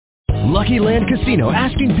Lucky Land Casino,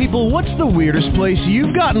 asking people, what's the weirdest place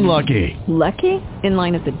you've gotten lucky? Lucky? In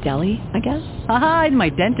line at the deli, I guess? Aha, in my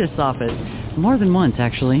dentist's office. More than once,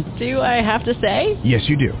 actually. Do I have to say? Yes,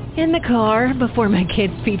 you do. In the car before my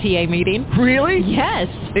kids' PTA meeting. Really? Yes.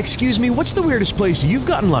 Excuse me, what's the weirdest place you've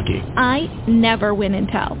gotten lucky? I never win and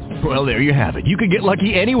tell. Well, there you have it. You can get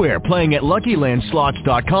lucky anywhere, playing at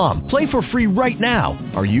LuckyLandSlots.com. Play for free right now.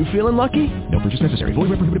 Are you feeling lucky? No purchase necessary. Void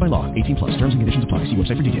where prohibited by law. 18+. Terms and conditions apply. See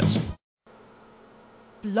website for details.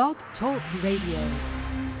 Blog Talk Radio.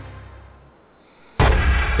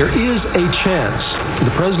 There is a chance for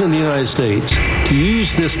the President of the United States to use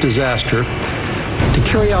this disaster to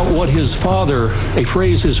carry out what his father, a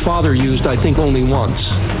phrase his father used, I think, only once,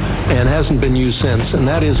 and hasn't been used since, and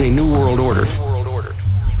that is a new world order.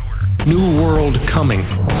 New world coming.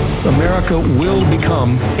 America will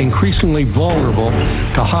become increasingly vulnerable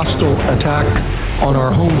to hostile attack on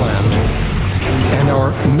our homeland. And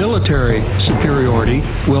our military superiority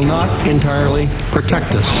will not entirely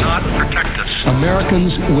protect us.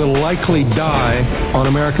 Americans will likely die on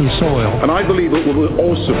American soil. And I believe it will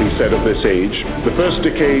also be said of this age, the first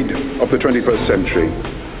decade of the 21st century,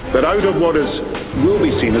 that out of what will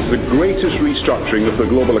be seen as the greatest restructuring of the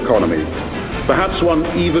global economy, perhaps one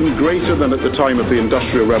even greater than at the time of the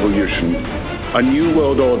Industrial Revolution, a new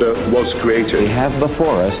world order was created. We have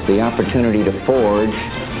before us the opportunity to forge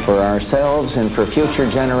for ourselves and for future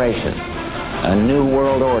generations a new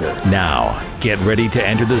world order. Now, get ready to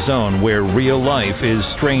enter the zone where real life is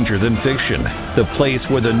stranger than fiction. The place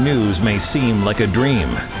where the news may seem like a dream,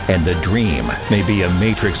 and the dream may be a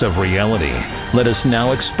matrix of reality. Let us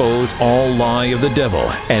now expose all lie of the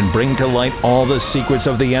devil and bring to light all the secrets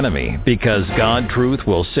of the enemy, because God truth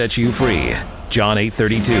will set you free. John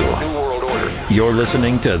 8:32. New world order. You're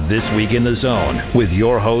listening to This Week in the Zone with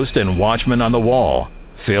your host and watchman on the wall,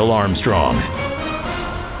 Phil Armstrong.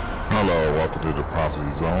 Hello, welcome to the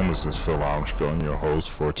Prophecy Zone. This is Phil Armstrong, your host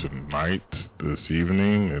for tonight, this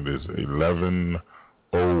evening. It is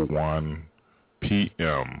 11:01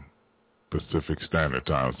 p.m. Pacific Standard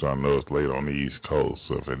Time, so I know it's late on the East Coast.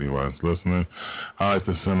 So if anyone's listening, I'd like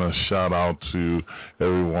to send a shout out to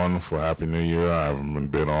everyone for Happy New Year. I haven't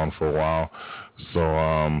been on for a while, so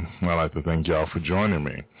I'd like to thank y'all for joining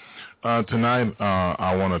me. Tonight,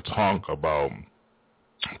 I want to talk about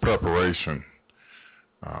preparation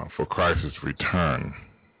for Christ's return.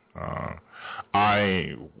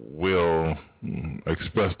 I will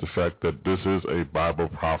express the fact that this is a Bible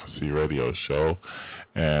prophecy radio show,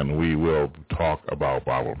 and we will talk about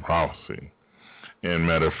Bible prophecy. In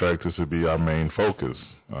matter of fact, this will be our main focus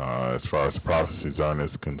as far as prophecies are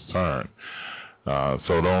concerned.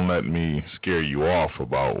 So don't let me scare you off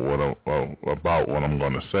about what I'm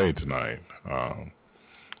going to say tonight.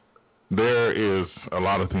 There is a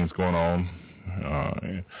lot of things going on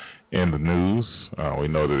in the news. We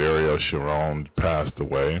know that Ariel Sharon passed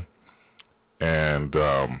away, and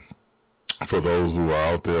for those who are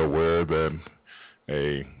out there aware that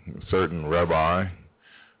a certain rabbi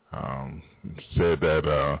said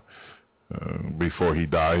that before he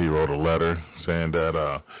died, he wrote a letter saying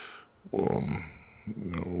that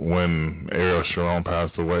when Ariel Sharon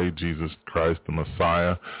passed away, Jesus Christ, the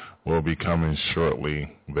Messiah, will be coming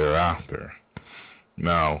shortly thereafter.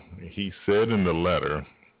 Now, he said in the letter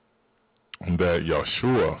that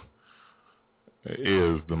Yeshua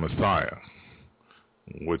is the Messiah,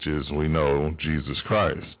 which is, we know, Jesus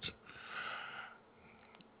Christ.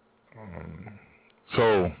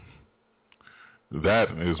 So that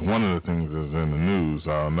is one of the things that's in the news.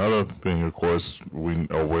 Another thing, of course, we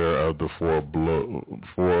are aware of the four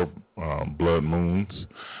blood moons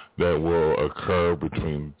that will occur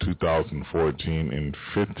between 2014 and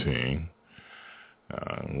 15,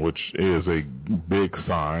 which is a big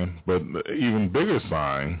sign. But even bigger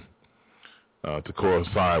sign to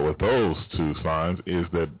coincide with those two signs is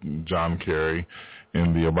that John Kerry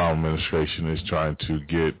and the Obama administration is trying to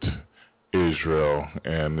get Israel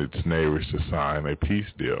and its neighbors to sign a peace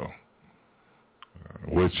deal,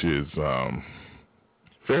 which is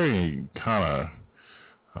very kind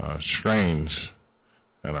of strange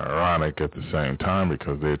and ironic at the same time,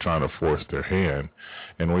 because they're trying to force their hand.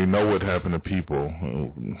 And we know what happened to people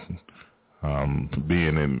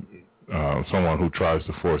being in someone who tries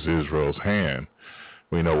to force Israel's hand.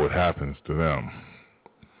 We know what happens to them.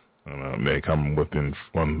 They come with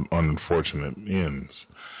unfortunate ends.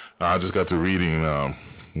 I just got to reading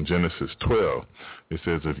Genesis 12. It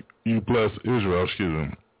says, if you bless Israel,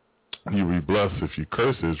 you'll be blessed. If you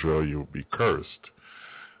curse Israel, you'll be cursed.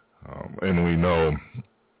 And we know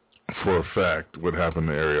for a fact what happened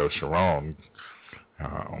to Ariel Sharon.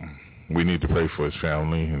 We need to pray for his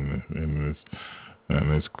family and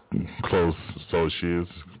and his close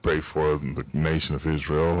associates pray for the nation of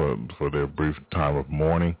Israel for their brief time of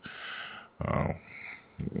mourning.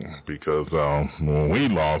 Because when we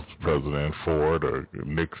lost President Ford or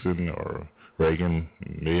Nixon or Reagan,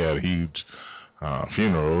 they had huge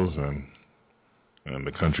funerals, and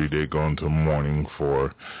the country did go into mourning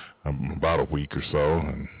for about a week or so,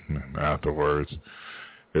 and afterwards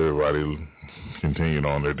everybody continued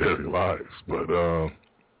on their daily lives. But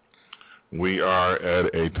we are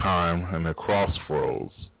at a time and a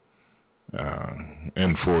crossroads,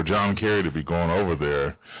 and for John Kerry to be going over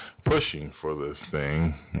there pushing for this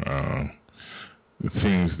thing, it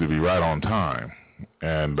seems to be right on time.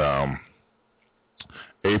 And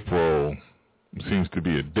April seems to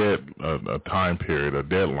be a time period, a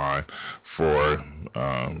deadline for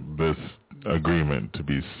this agreement to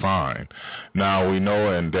be signed. Now, we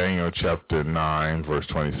know in Daniel chapter 9, verse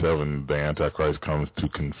 27, the Antichrist comes to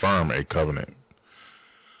confirm a covenant.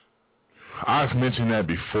 I've mentioned that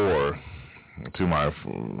before to my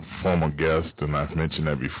former guests, and I've mentioned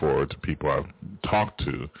that before to people I've talked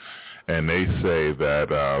to, and they say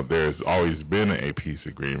that there's always been a peace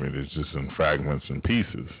agreement. It's just in fragments and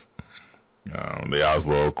pieces. The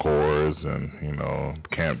Oslo Accords and,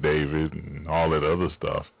 Camp David and all that other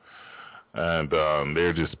stuff. And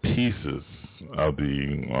they're just pieces of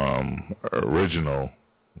the original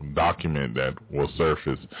document that will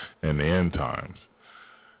surface in the end times.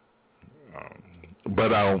 But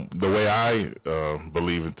the way I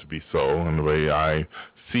believe it to be so, and the way I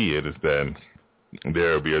see it, is that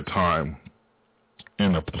there will be a time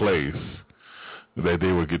and a place that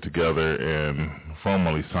they will get together and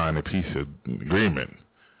formally sign a peace agreement.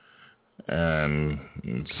 And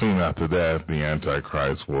soon after that, the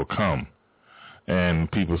Antichrist will come.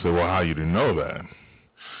 And people say, well, how you didn't know that?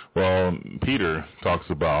 Well, Peter talks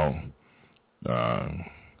about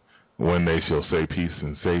when they shall say peace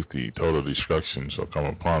and safety, total destruction shall come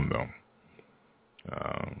upon them.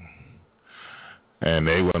 And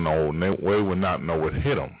they will not know what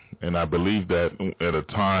hit them. And I believe that at a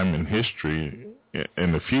time in history,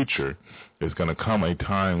 in the future, there's going to come a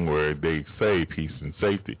time where they say peace and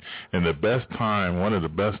safety. And the best time, one of the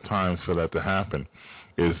best times for that to happen,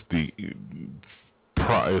 is the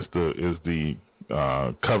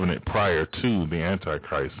covenant prior to the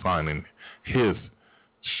Antichrist signing his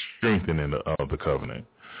strengthening of the covenant.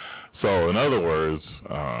 So, in other words,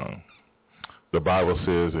 the Bible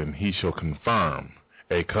says, and he shall confirm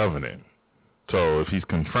a covenant. So, if he's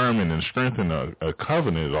confirming and strengthening a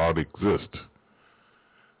covenant, it ought to exist.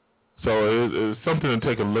 So, it's something to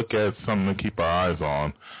take a look at, something to keep our eyes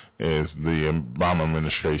on, is the Obama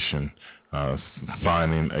administration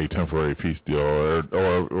signing a temporary peace deal,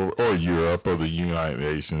 or Europe, or the United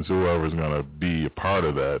Nations, whoever's going to be a part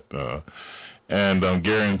of that, and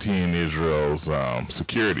guaranteeing Israel's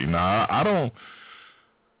security. Now, I don't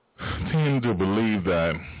tend to believe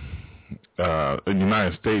that the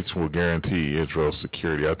United States will guarantee Israel's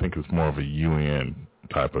security. I think it's more of a UN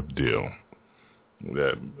type of deal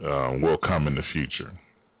that will come in the future.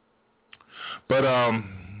 But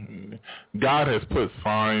God has put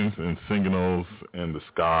signs and signals in the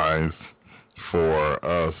skies for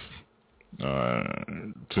us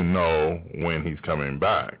to know when he's coming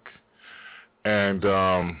back. And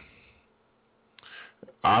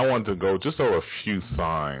I want to go just over a few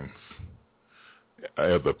signs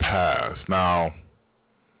of the past. Now,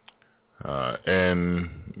 in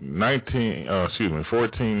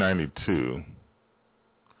 1492,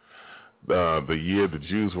 the year the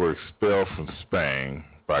Jews were expelled from Spain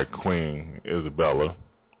by Queen Isabella,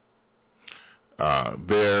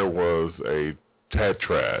 there was a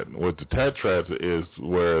tetrad. What the tetrad is,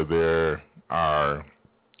 where there are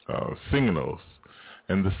signals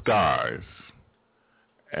in the skies,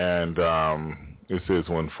 and it says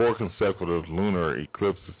when 4 consecutive lunar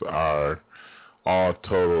eclipses are all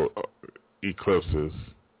total eclipses,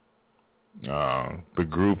 the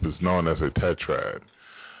group is known as a tetrad.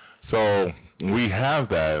 So we have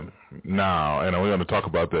that now, and we're going to talk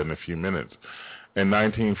about that in a few minutes. In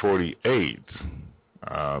 1948,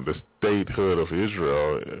 the statehood of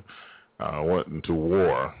Israel went into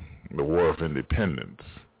war, the War of Independence.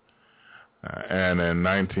 And in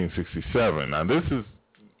 1967, now this has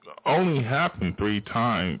only happened 3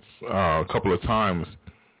 times, a couple of times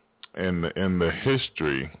in the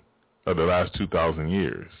history of the last 2,000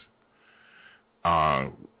 years.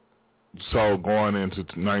 So going into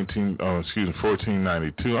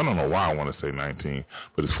 1492, I don't know why I want to say 19,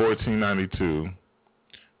 but it's 1492,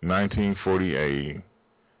 1948,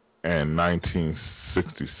 and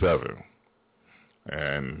 1967.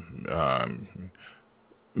 And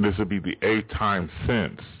this would be the 8th time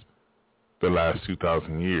since the last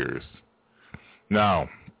 2,000 years. Now,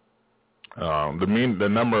 the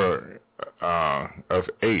number of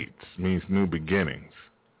 8 means new beginnings,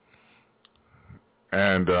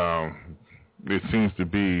 and it seems to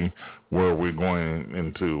be where we're going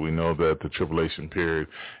into. We know that the tribulation period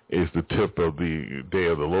is the tip of the day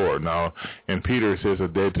of the Lord. Now, in Peter it says a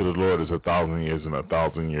day to the Lord is 1,000 years, and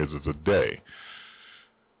 1,000 years is a day.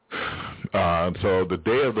 So the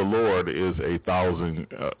day of the Lord is 1,000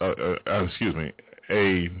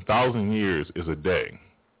 years is a day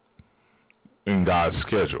in God's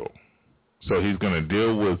schedule. So he's going to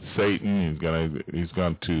deal with Satan. He's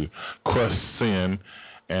going to crush sin,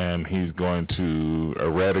 and he's going to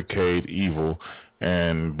eradicate evil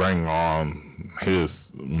and bring on his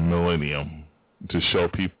millennium to show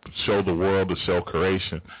the world, to show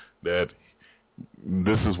creation that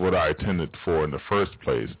this is what I intended for in the first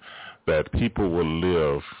place, that people will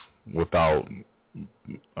live without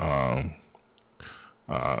the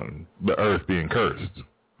earth being cursed.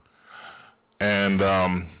 And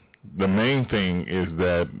the main thing is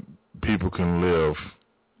that people can live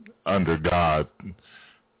under God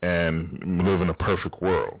and live in a perfect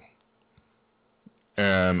world.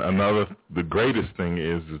 And the greatest thing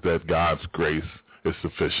is that God's grace is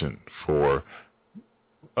sufficient for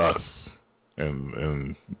us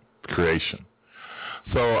in creation.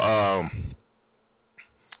 So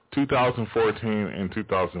 2014 and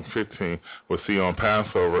 2015 we'll see on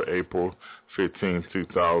Passover, April 15,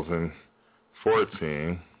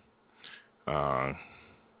 2014,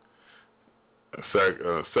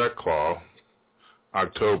 Sackcloth,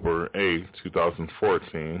 October 8,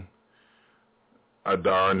 2014,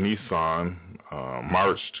 Adar, Nisan,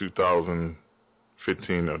 March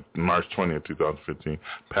 2015, March 20th, 2015,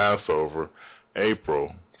 Passover,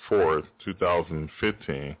 April 4th,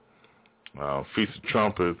 2015, Feast of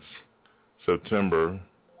Trumpets, September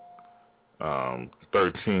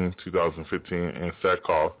 13, 2015, and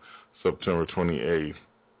Sackcloth, September 28,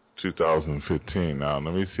 2015. Now,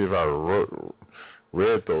 let me see if I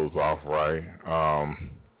read those off right.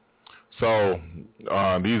 So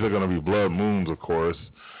these are going to be blood moons, of course.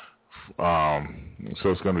 So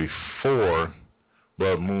it's going to be 4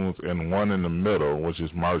 blood moons and 1 in the middle, which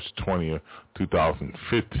is March 20th,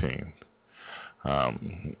 2015.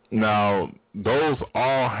 Now, those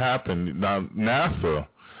all happen. Now, NASA,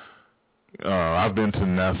 I've been to the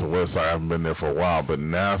NASA website. I haven't been there for a while, but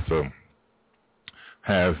NASA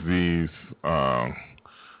has these, has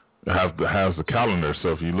the calendar.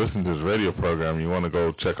 So if you listen to this radio program, you want to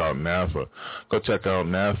go check out NASA. Go check out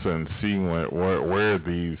NASA and see where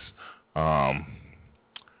these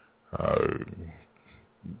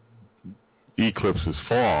eclipses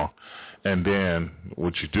fall. And then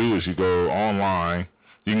what you do is you go online.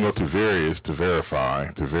 You can go to various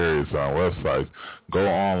websites. Go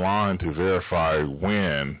online to verify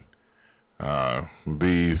when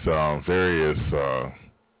these various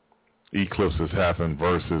eclipses happen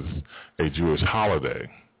versus a Jewish holiday.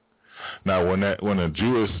 Now, when a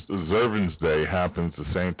Jewish observance day happens the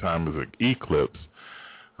same time as an eclipse,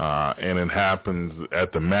 and it happens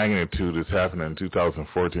at the magnitude it's happening in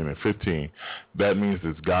 2014 and 15, that means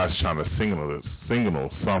that God's trying to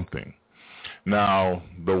signal something. Now,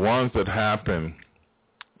 the ones that happen,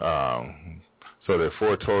 so there are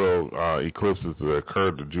 4 total eclipses that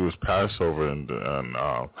occurred, the Jewish Passover and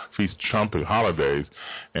Feast of Trumpet holidays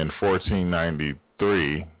in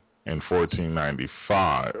 1493 and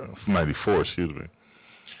 94, excuse me.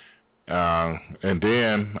 And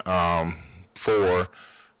then 4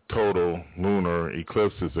 total lunar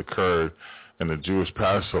eclipses occurred in the Jewish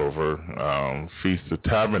Passover, Feast of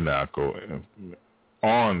Tabernacle,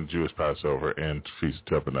 on Jewish Passover and Feast of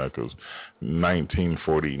Tabernacles,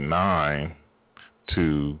 1949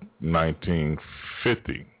 to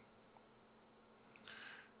 1950.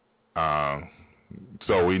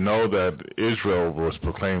 So we know that Israel was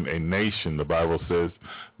proclaimed a nation. The Bible says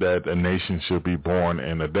that a nation should be born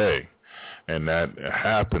in a day. And that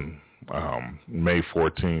happened May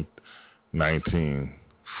 14th,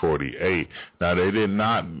 1948. Now, they did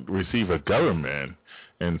not receive a government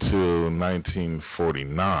until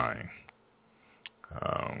 1949.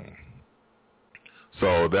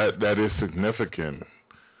 So that is significant.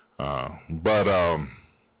 But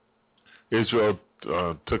Israel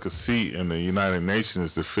took a seat in the United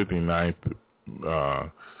Nations, the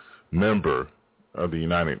 59th member of the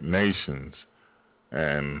United Nations,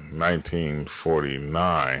 in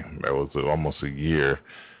 1949. That was almost a year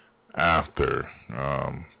after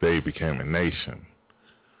they became a nation.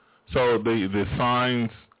 So the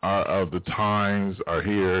signs of the times are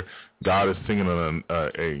here. God is signaling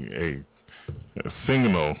a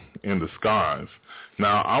signal in the skies.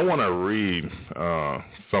 Now, I want to read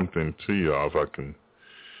something to y'all if I can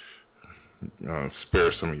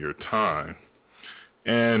spare some of your time.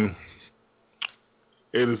 And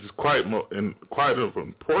it is quite of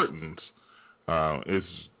importance. It's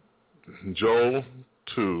Joel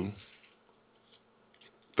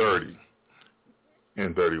 2:30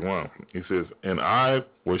 and 31. He says, "And I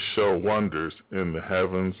will show wonders in the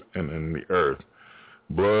heavens and in the earth,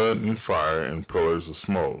 blood and fire and pillars of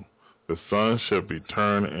smoke. The sun shall be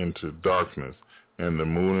turned into darkness and the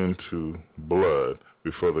moon into blood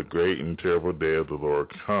before the great and terrible day of the Lord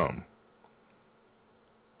come."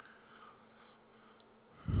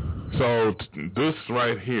 So this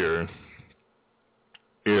right here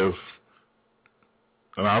is,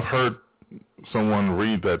 and I've heard someone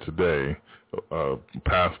read that today,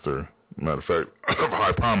 pastor, matter of fact, of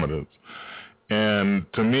High Prominence, and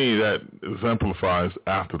to me that exemplifies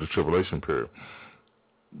after the tribulation period.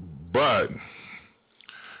 But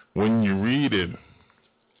when you read it,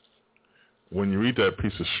 when you read that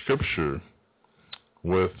piece of scripture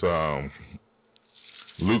with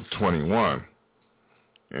Luke 21,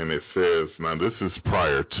 and it says, now this is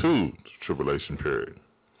prior to the tribulation period,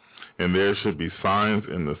 and there should be signs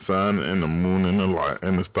in the sun and the moon and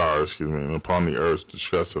the stars, and upon the earth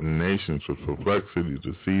distress of nations with perplexity,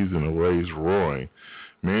 the seas and the waves roaring.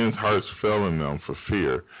 Men's hearts fell in them for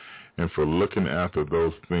fear and for looking after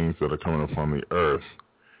those things that are coming upon the earth.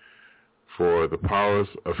 For the powers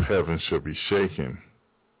of heaven shall be shaken,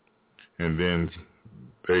 and then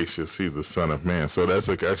they shall see the Son of Man. So that's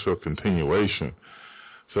like actual continuation.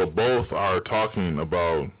 So both are talking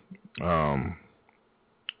about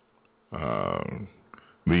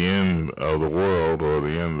the end of the world, or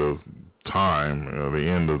the end of time, or the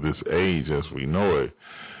end of this age as we know it.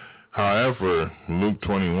 However, Luke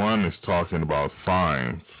 21 is talking about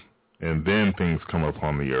signs, and then things come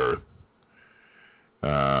upon the earth.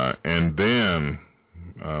 And then,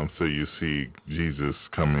 so you see Jesus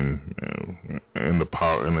coming in the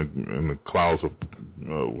power, in the clouds of,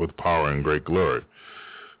 with power and great glory.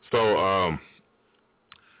 So,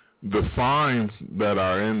 the signs that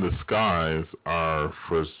are in the skies are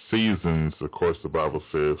for seasons. Of course, the Bible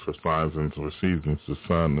says for signs and for seasons, the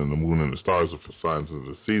sun and the moon and the stars are for signs of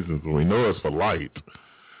the seasons. And we know it's for light,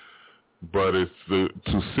 but it's to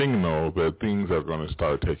signal that things are going to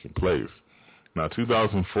start taking place. Now,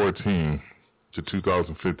 2014 to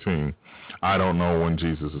 2015, I don't know when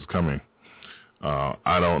Jesus is coming.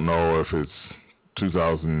 I don't know if it's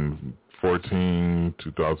 2014,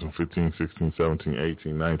 2015, 16, 17,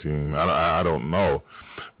 18, 19. I don't know.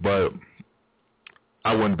 But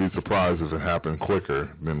I wouldn't be surprised if it happened quicker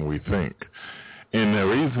than we think. And the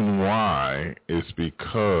reason why is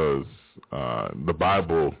because the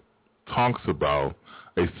Bible talks about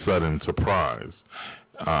a sudden surprise.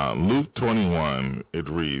 Luke 21, it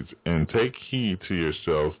reads, "And take heed to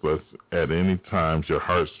yourselves, lest at any time your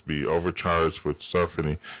hearts be overcharged with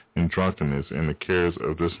surfeiting and drunkenness and the cares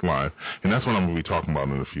of this life." And that's what I'm going to be talking about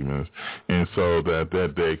in a few minutes. "And so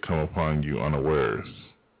that day come upon you unawares."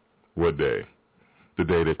 What day? The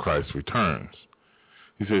day that Christ returns.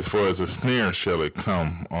 He says, "For as a snare shall it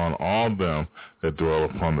come on all them that dwell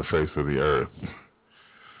upon the face of the earth."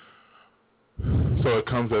 So it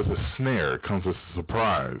comes as a snare. It comes as a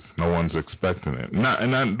surprise. No one's expecting it. And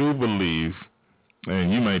I do believe,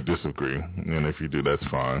 and you may disagree, and if you do, that's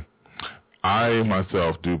fine. I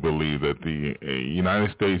myself do believe that the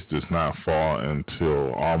United States does not fall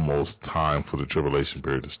until almost time for the tribulation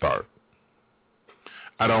period to start.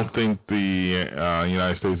 I don't think the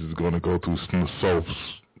United States is going to go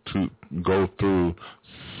through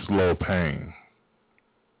slow pain.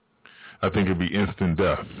 I think it'd be instant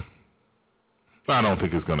death. I don't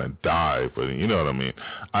think it's going to die, but you know what I mean.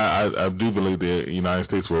 I do believe the United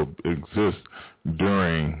States will exist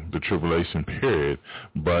during the tribulation period,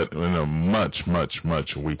 but in a much, much,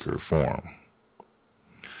 much weaker form.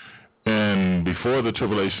 And before the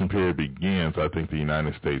tribulation period begins, I think the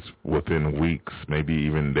United States, within weeks, maybe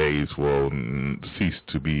even days, will cease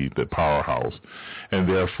to be the powerhouse, and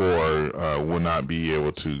therefore will not be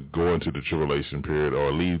able to go into the tribulation period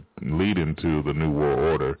or lead into the New World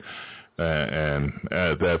Order. And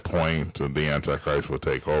at that point, the Antichrist will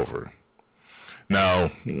take over. Now,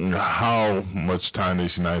 how much time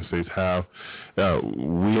does the United States have?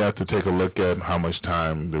 We have to take a look at how much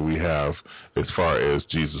time that we have as far as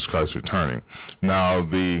Jesus Christ returning. Now,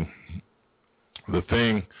 the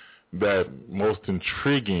thing that most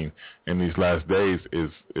intriguing in these last days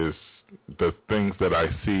is the things that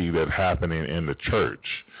I see that happening in the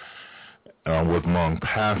church. With among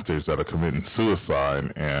pastors that are committing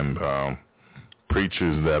suicide and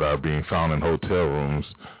preachers that are being found in hotel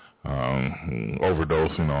rooms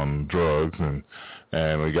overdosing on drugs,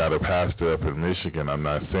 and we got a pastor up in Michigan. I'm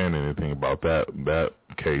not saying anything about that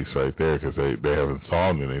case right there because they haven't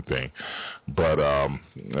solved anything. But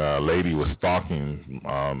a lady was stalking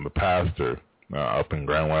the pastor up in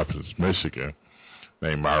Grand Rapids, Michigan,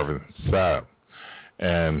 named Marvin Sapp.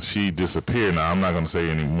 And she disappeared. Now, I'm not going to say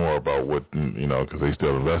any more about what, because they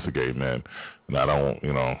still investigating that. And I don't,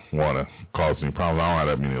 want to cause any problems. I don't have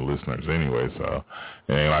that many listeners anyway, so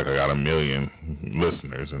it ain't like I got 1 million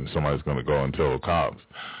listeners and somebody's going to go and tell the cops.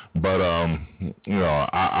 But, I'm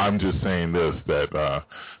just saying this, that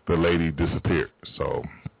the lady disappeared. So,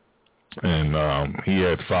 and he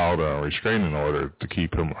had filed a restraining order to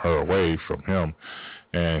keep her away from him.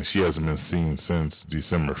 And she hasn't been seen since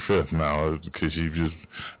December 5th now. Could she just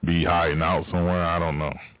be hiding out somewhere? I don't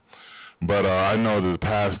know. But I know that the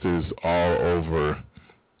pastors all over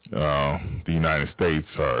the United States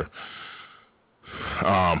are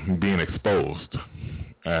being exposed.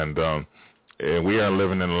 And we are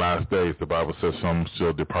living in the last days. The Bible says some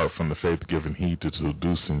shall depart from the faith, giving heed to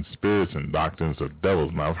seducing spirits and doctrines of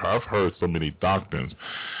devils. Now, I've heard so many doctrines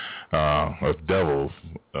of devils.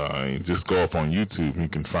 You just go up on YouTube, you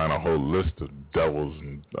can find a whole list of devils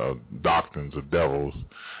and doctrines of devils,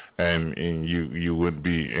 and you wouldn't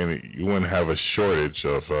you wouldn't have a shortage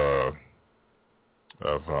of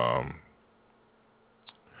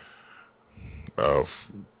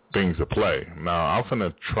things to play. Now, I'm going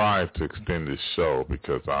to try to extend this show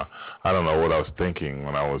because I don't know what I was thinking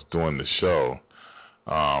when I was doing the show.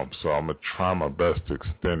 So I'm going to try my best to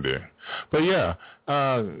extend it. But yeah,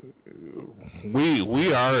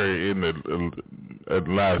 we are in the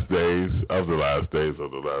last days of the last days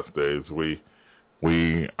of the last days.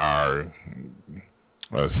 We are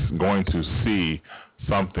going to see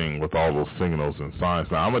something with all those signals and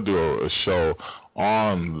signs. Now, I'm going to do a show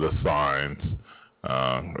on the signs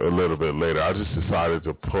a little bit later. I just decided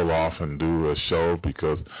to pull off and do a show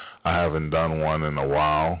because I haven't done one in a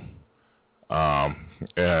while.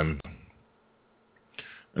 And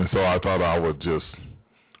so I thought I would just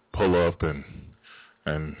pull up and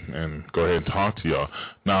go ahead and talk to y'all.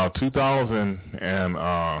 Now, 2000 and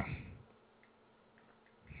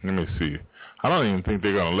let me see. I don't even think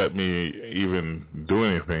they're gonna let me even do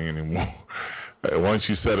anything anymore. Once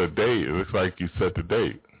you set a date, it looks like you set the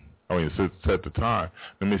date. I mean, set the time.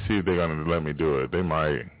 Let me see if they're gonna let me do it. They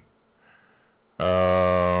might.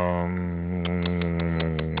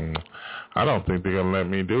 I don't think they're going to let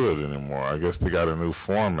me do it anymore. I guess they got a new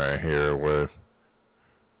format here with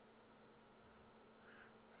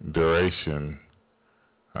duration.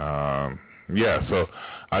 Yeah, so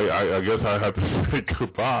I guess I have to say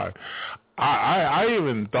goodbye. I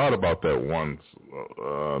even thought about that once,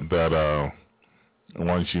 that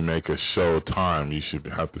once you make a show time, you should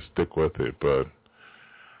have to stick with it. But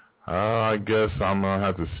I guess I'm going to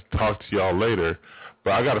have to talk to y'all later.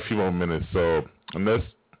 But I got a few more minutes, so let's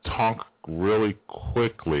talk really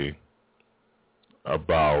quickly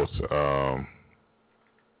about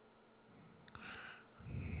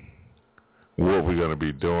what we're going to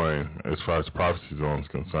be doing as far as Prophecy Zone is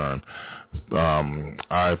concerned.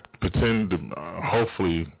 I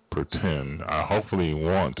hopefully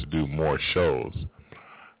want to do more shows.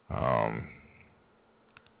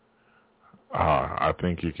 I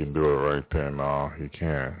think you can do it right there. No, you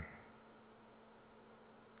can.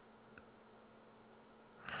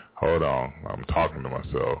 Hold on, I'm talking to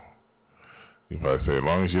myself. If I say, as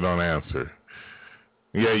long as you don't answer.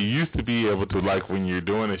 Yeah, you used to be able to, like when you're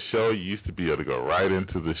doing a show, you used to be able to go right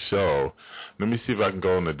into the show. Let me see if I can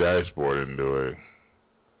go on the dashboard and do it.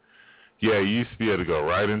 Yeah, you used to be able to go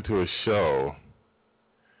right into a show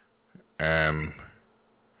and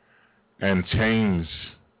change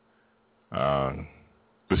the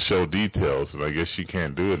show details, and I guess you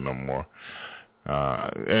can't do it no more.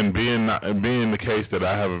 And being the case that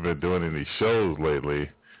I haven't been doing any shows lately,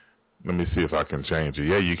 let me see if I can change it.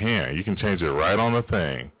 Yeah, you can. You can change it right on the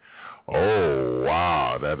thing. Oh,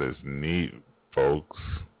 wow, that is neat, folks.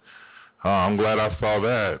 I'm glad I saw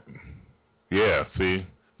that. Yeah, see?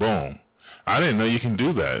 Boom. I didn't know you can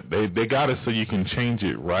do that. They got it so you can change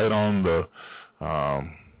it right on the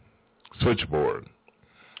switchboard.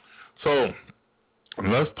 So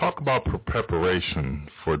let's talk about preparation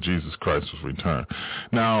for Jesus Christ's return.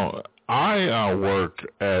 Now, I work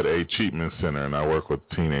at a treatment center, and I work with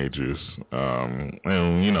teenagers. And,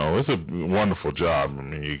 you know, it's a wonderful job. I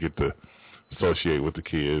mean, you get to associate with the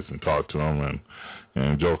kids and talk to them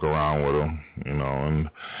and joke around with them, you know.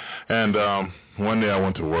 And one day I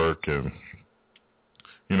went to work, and,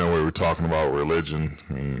 you know, we were talking about religion,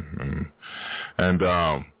 and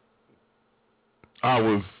I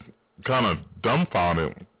was kind of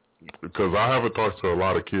dumbfounded because I haven't talked to a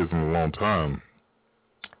lot of kids in a long time.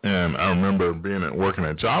 And I remember working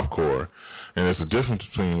at Job Corps, and it's a difference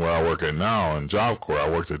between where I work at now and Job Corps. I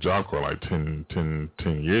worked at Job Corps like 10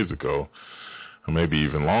 years ago, or maybe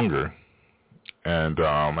even longer. And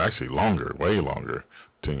actually longer, way longer,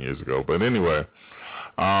 10 years ago. But anyway,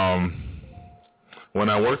 when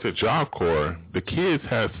I worked at Job Corps, the kids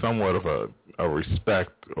had somewhat of a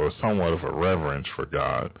respect or somewhat of a reverence for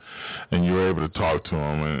God, and you were able to talk to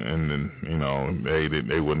them, and then, you know,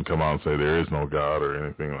 they wouldn't come out and say there is no God or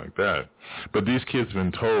anything like that. But these kids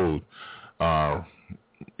have been told,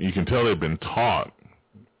 you can tell they've been taught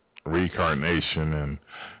reincarnation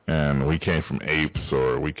and we came from apes,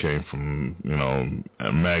 or we came from, you know,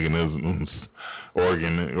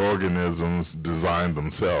 organisms designed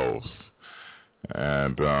themselves.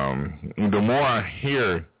 And the more I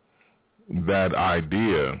hear that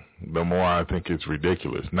idea, the more I think it's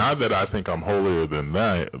ridiculous. Not that I think I'm holier than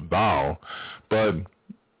thou, but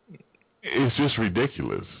it's just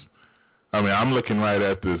ridiculous. I mean, I'm looking right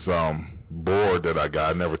at this board that I got.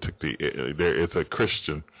 I never took it's a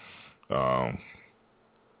Christian.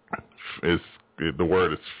 The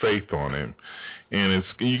word is faith on it, and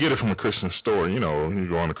you get it from a Christian store. You know, you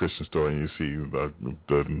go on a Christian store and you see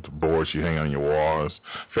the boards you hang on your walls,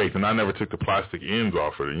 faith. And I never took the plastic ends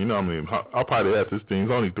off of it. You know, I mean, I probably had this thing.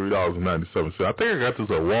 It's only $3.97. I think I got this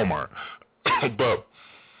at Walmart. But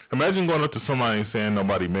imagine going up to somebody and saying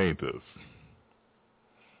nobody made this.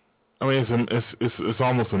 I mean, it's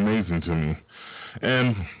almost amazing to me.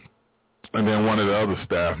 And then one of the other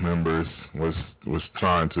staff members was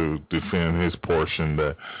trying to defend his portion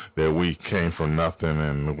that we came from nothing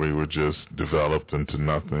and we were just developed into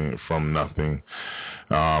nothing from nothing.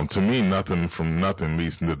 To me, nothing from nothing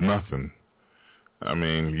leads to nothing. I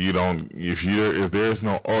mean, if there is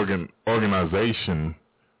no organization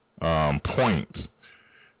point,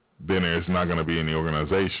 then there's not going to be any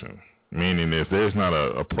organization. Meaning, if there's not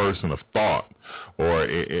a person of thought or an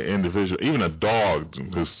individual, even a dog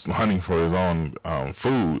who's hunting for his own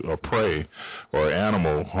food or prey, or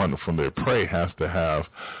animal hunting from their prey, has to have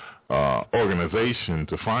organization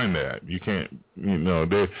to find that. You can't, you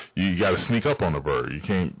got to sneak up on the bird. You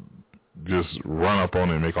can't just run up on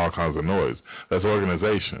it and make all kinds of noise. That's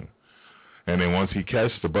organization. And then once he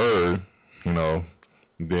catches the bird,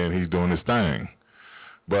 then he's doing his thing.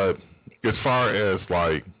 But as far as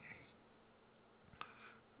like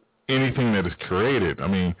anything that is created, I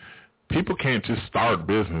mean, people can't just start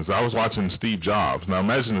business. I was watching Steve Jobs. Now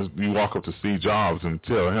imagine if you walk up to Steve Jobs and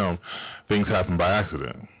tell him things happen by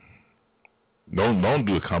accident. Don't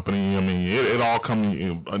do a company. I mean, it all comes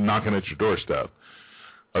knocking at your doorstep.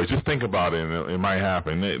 Just think about it, and it might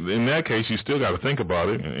happen. In that case, you still got to think about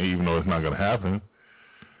it, even though it's not going to happen.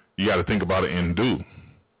 You got to think about it and do.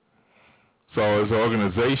 So as an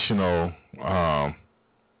organizational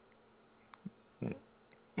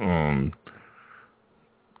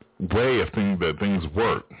way of things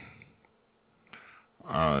work,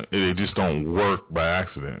 they just don't work by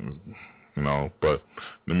accident, But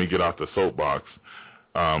let me get off the soapbox.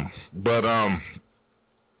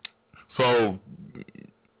 So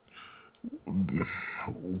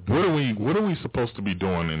what are we supposed to be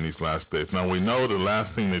doing in these last days? Now we know the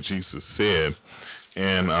last thing that Jesus said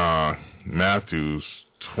in Matthew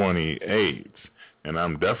 28, and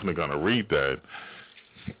I'm definitely going to read that.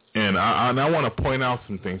 And I want to point out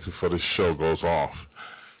some things before the show goes off.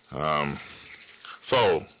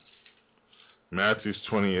 So, Matthew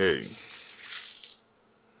 28,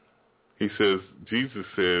 Jesus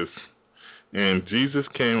says, and Jesus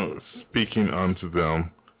came speaking unto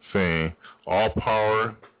them, saying, all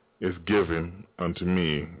power is given unto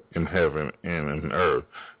me in heaven and in earth.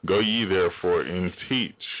 Go ye therefore and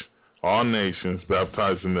teach all nations,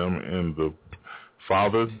 baptizing them in the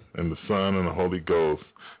Father and the Son and the Holy Ghost,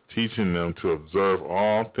 teaching them to observe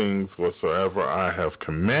all things whatsoever I have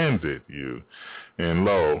commanded you. And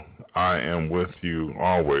lo, I am with you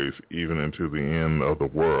always, even unto the end of the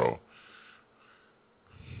world.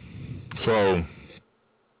 So,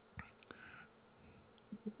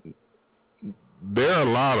 there are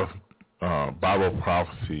a lot of Bible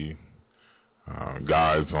prophecy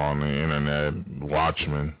guides on the internet,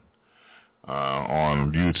 Watchmen,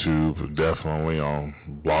 on YouTube, definitely on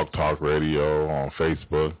Blog Talk Radio, on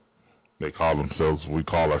Facebook. We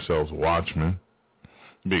call ourselves Watchmen.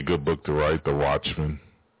 It'd be a good book to write, The Watchmen.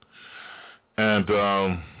 And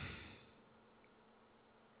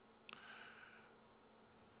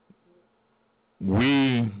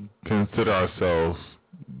we consider ourselves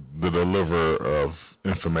the deliverer of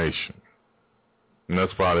information. And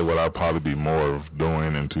that's probably what I'll probably be more of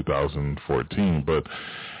doing in 2014. But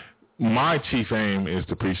my chief aim is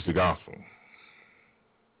to preach the gospel.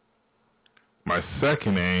 My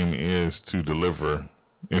second aim is to deliver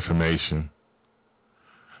information.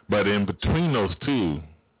 But in between those two,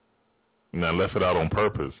 and I left it out on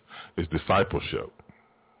purpose, is discipleship.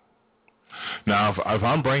 Now, if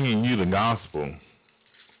I'm bringing you the gospel,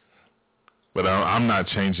 but I'm not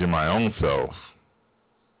changing my own self,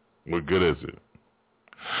 what good is it?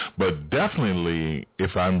 But definitely,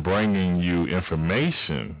 if I'm bringing you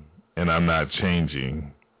information and I'm not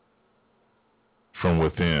changing from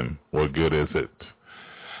within, what good is it?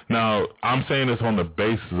 Now, I'm saying this on the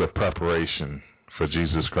basis of preparation for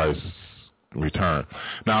Jesus Christ's return.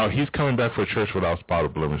 Now, he's coming back for a church without spot or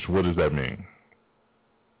blemish. What does that mean?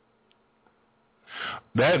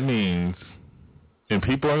 That means, and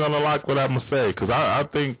people are going to like what I'm going to say, because I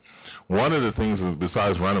think one of the things is,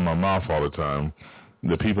 besides running my mouth all the time,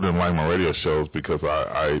 the people didn't like my radio shows because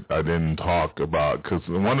I didn't talk about, because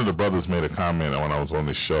one of the brothers made a comment when I was on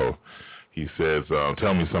this show. He says,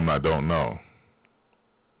 tell me something I don't know.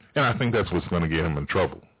 And I think that's what's going to get him in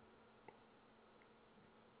trouble.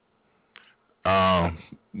 The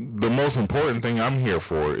most important thing I'm here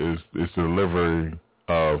for is the delivery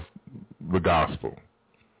of the gospel,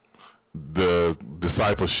 the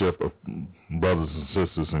discipleship of brothers and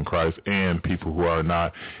sisters in Christ and people who are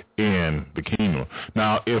not in the kingdom.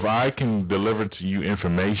 Now, if I can deliver to you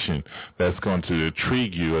information that's going to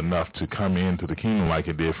intrigue you enough to come into the kingdom like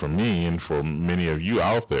it did for me and for many of you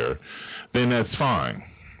out there, then that's fine.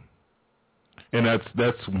 And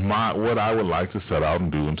that's what I would like to set out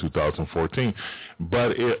and do in 2014.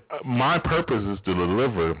 But my purpose is to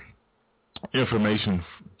deliver information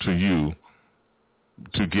to you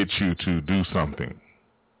to get you to do something.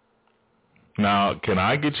 Now, can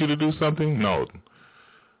I get you to do something? No.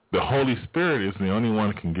 The Holy Spirit is the only one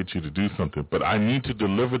that can get you to do something. But I need to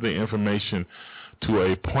deliver the information to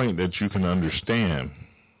a point that you can understand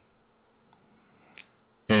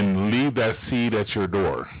and leave that seed at your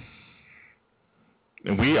door.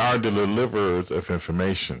 And we are the deliverers of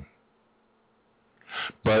information.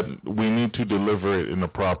 But we need to deliver it in a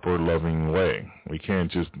proper, loving way. We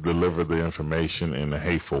can't just deliver the information in a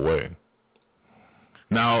hateful way.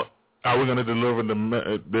 Now, are we going to deliver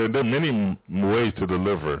there are many ways to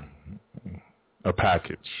deliver a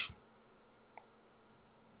package.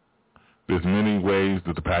 There's many ways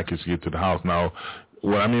that the package gets to the house. Now,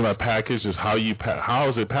 what I mean by package is how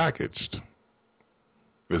is it packaged?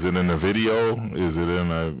 Is it in a video? Is it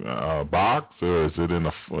in a box, or is it in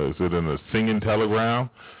a singing telegram?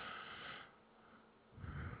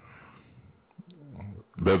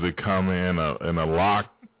 Does it come in a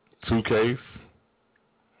locked suitcase?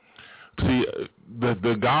 See,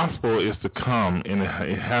 the gospel is to come, and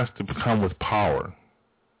it has to come with power.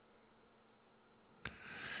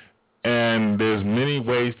 And there's many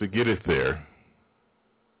ways to get it there,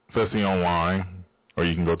 especially online. Or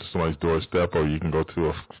you can go to somebody's doorstep, or you can go to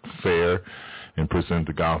a fair and present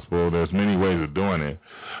the gospel. There's many ways of doing it.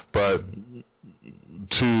 But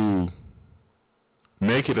to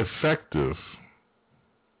make it effective,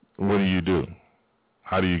 what do?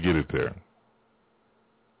 How do you get it there?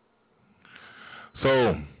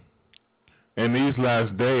 So, in these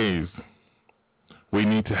last days, we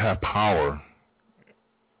need to have power.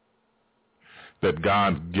 That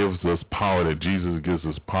God gives us power, that Jesus gives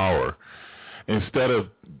us power. Instead of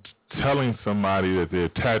telling somebody that they're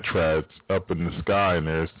tetrads up in the sky and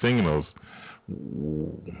they're signals,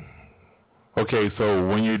 okay, so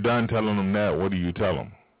when you're done telling them that, what do you tell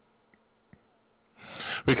them?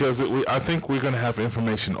 Because I think we're going to have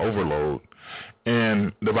information overload.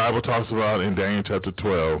 And the Bible talks about in Daniel chapter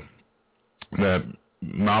 12 that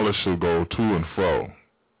knowledge shall go to and fro.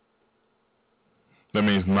 That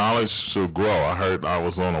means knowledge shall grow. I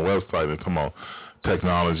was on a website and talking about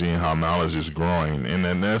technology and how knowledge is growing, and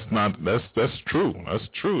then that's true. That's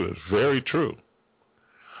true. It's very true.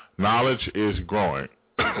 Knowledge is growing.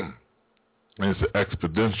 It's an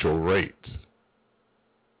exponential rate.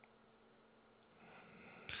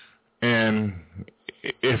 And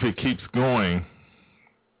if it keeps going,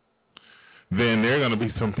 then there are going to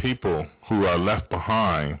be some people who are left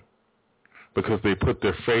behind because they put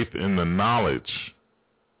their faith in the knowledge,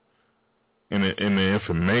 in the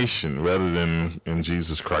information, rather than in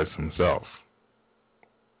Jesus Christ himself.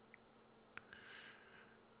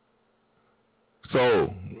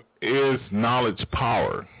 So, is knowledge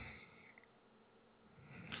power?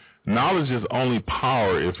 Knowledge is only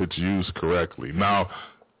power if it's used correctly. Now,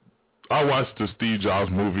 I watched the Steve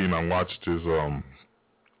Jobs movie, and I watched his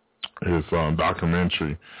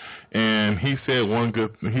documentary, and he said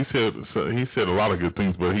he said a lot of good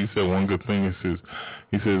things, but he said one good thing.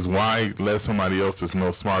 He says why let somebody else that's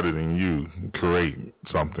no smarter than you create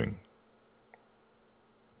something?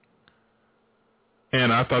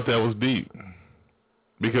 And I thought that was deep,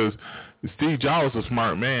 because Steve Jobs is a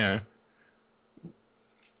smart man,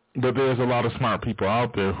 but there's a lot of smart people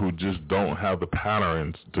out there who just don't have the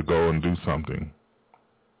patterns to go and do something.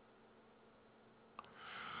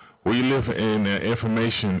 We live in an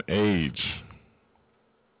information age,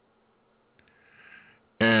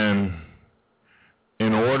 and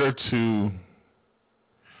in order to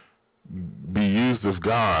be used of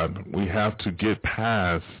God, we have to get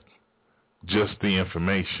past just the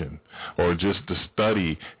information or just the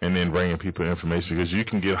study and then bringing people information, because you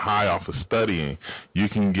can get high off of studying, you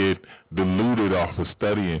can get deluded off of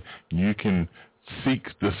studying, you can seek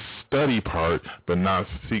the study part but not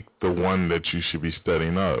seek the one that you should be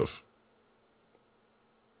studying of.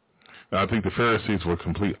 Now, I think the Pharisees were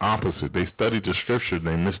complete opposite. They studied the scripture and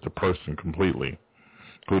they missed the person completely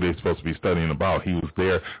who they're supposed to be studying about. He was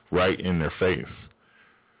there right in their face.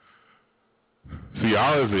 See,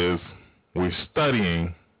 ours is we're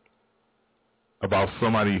studying about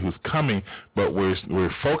somebody who's coming, but we're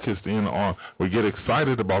focused in on, we get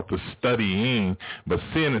excited about the studying, but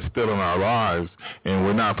sin is still in our lives, and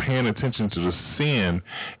we're not paying attention to the sin,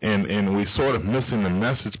 and we're sort of missing the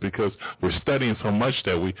message because we're studying so much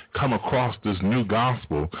that we come across this new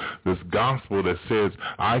gospel, that says,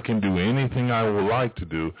 I can do anything I would like to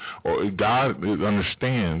do, or God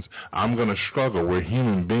understands I'm going to struggle. We're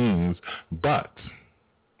human beings, but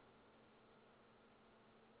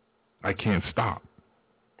I can't stop.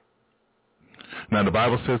 Now, the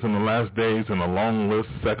Bible says in the last days, in a long list,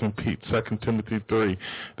 2 Timothy 3,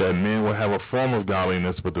 that men will have a form of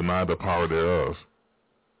godliness but deny the power thereof.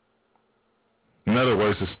 In other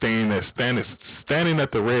words, it's standing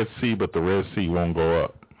at the Red Sea, but the Red Sea won't go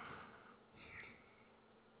up.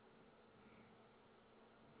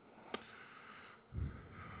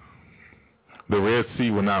 The Red Sea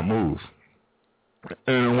will not move.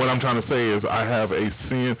 And what I'm trying to say is I have a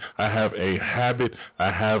sin, I have a habit,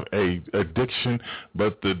 I have a addiction,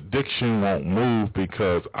 but the addiction won't move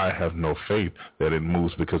because I have no faith that it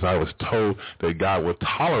moves, because I was told that God would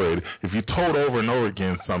tolerate it. If you're told over and over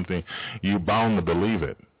again something, you're bound to believe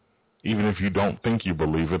it. Even if you don't think you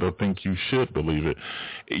believe it or think you should believe it,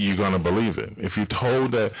 you're going to believe it. If you're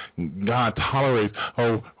told that God tolerates,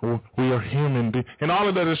 we are human beings, and all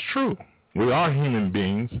of that is true. We are human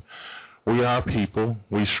beings. We are people.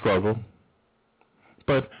 We struggle.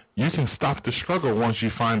 But you can stop the struggle once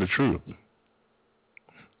you find the truth.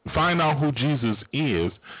 Find out who Jesus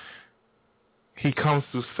is. He comes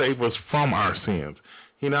to save us from our sins.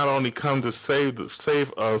 He not only comes to save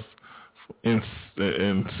us in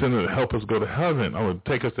sin and help us go to heaven, or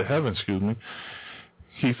take us to heaven,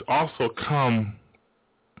 He's also come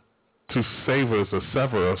to save us or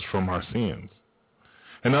sever us from our sins.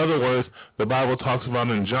 In other words, the Bible talks about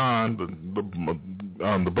in John,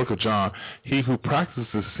 the book of John, he who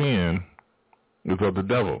practices sin is of the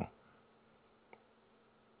devil.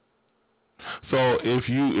 So if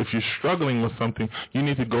you're struggling with something, you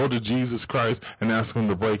need to go to Jesus Christ and ask him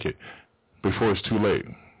to break it before it's too late.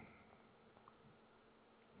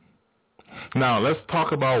 Now, let's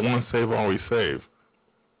talk about once saved, always saved.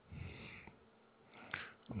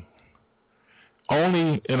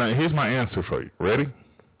 Here's my answer for you. Ready?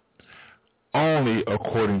 Only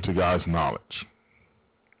according to God's knowledge.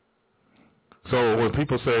 So when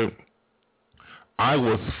people say, I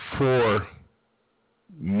was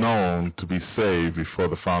foreknown to be saved before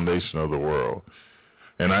the foundation of the world,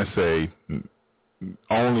 and I say,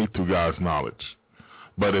 only through God's knowledge.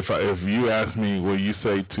 But if you ask me, will you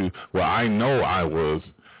say I know I was,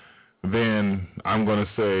 then I'm going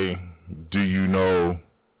to say, do you know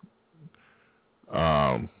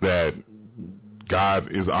that God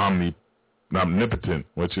is omnipotent,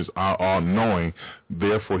 which is all-knowing.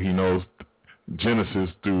 Therefore, he knows Genesis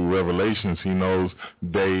through Revelations. He knows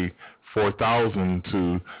day 4,000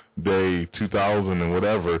 to day 2,000 and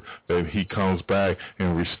whatever, that he comes back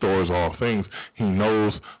and restores all things. He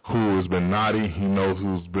knows who has been naughty. He knows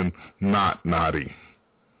who's been not naughty.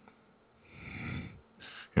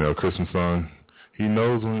 Christmas song, he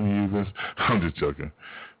knows when you've been... I'm just joking.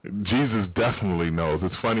 Jesus definitely knows.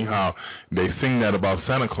 It's funny how they sing that about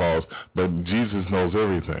Santa Claus, but Jesus knows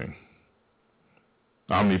everything.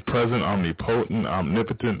 Omnipresent, omnipotent,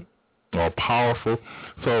 omnipotent, all powerful.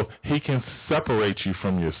 So he can separate you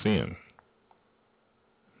from your sin.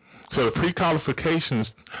 So the pre-qualifications,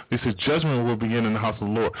 this is judgment will begin in the house of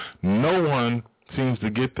the Lord. No one seems to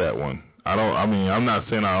get that one. I'm not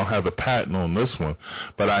saying I don't have the patent on this one,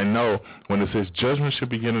 but I know when it says judgment should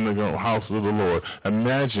begin in the house of the Lord,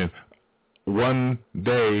 imagine one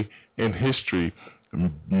day in history,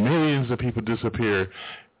 millions of people disappear,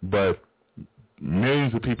 but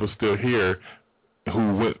millions of people still here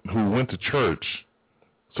who went to church.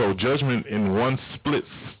 So judgment in one split,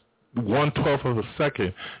 1/12 of a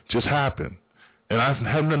second just happened. And I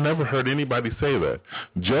have never heard anybody say that.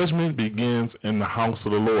 Judgment begins in the house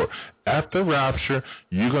of the Lord. At the rapture,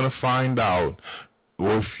 you're going to find out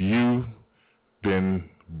if you've been,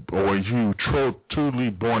 or you truly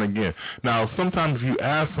born again. Now, sometimes if you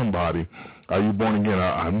ask somebody, are you born again?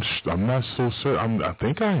 I'm not so certain. I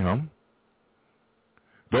think I am.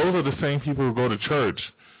 Those are the same people who go to church.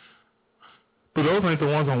 But those ain't the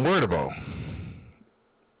ones I'm worried about.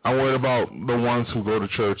 I'm worried about the ones who go to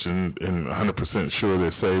church and 100% sure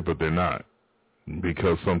they're saved, but they're not,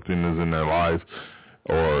 because something is in their life,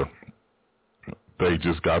 or they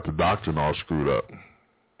just got the doctrine all screwed up.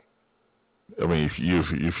 I mean,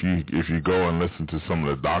 if you go and listen to some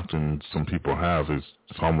of the doctrine some people have, it's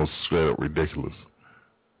almost straight up ridiculous.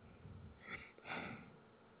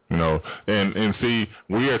 You know, and see,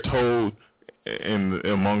 we are told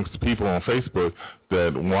amongst people on Facebook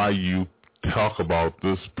that why you talk about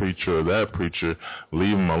this preacher or that preacher,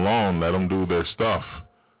 leave them alone, let them do their stuff.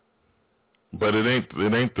 But it ain't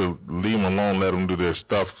the leave them alone, let them do their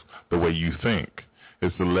stuff the way you think.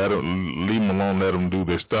 It's to leave them alone, let them do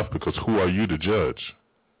their stuff, because who are you to judge?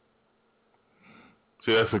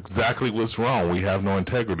 See, that's exactly what's wrong. We have no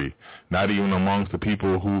integrity, not even amongst the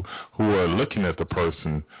people who are looking at the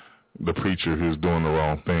person, the preacher who's doing the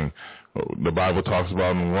wrong thing. The Bible talks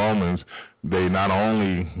about in Romans, they not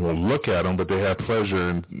only will look at them, but they have pleasure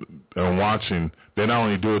in watching. They not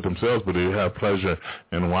only do it themselves, but they have pleasure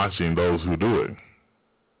in watching those who do it.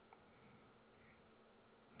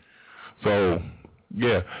 So,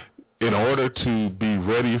 yeah, in order to be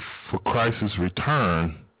ready for Christ's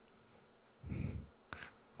return,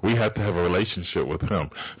 we have to have a relationship with Him,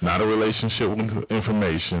 not a relationship with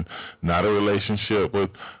information, not a relationship with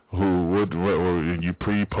who you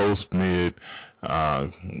pre, post, mid,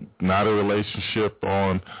 not a relationship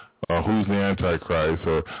on who's the Antichrist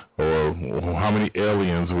or how many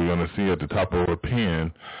aliens we're going to see at the top of a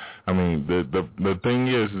pin. I mean, the thing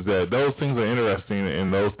is that those things are interesting,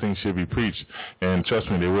 and those things should be preached. And trust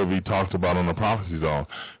me, they will be talked about on the Prophecy Zone.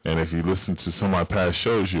 And if you listen to some of my past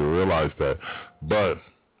shows, you'll realize that. But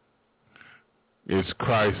it's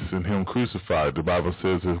Christ and Him crucified. The Bible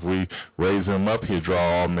says if we raise Him up, He'll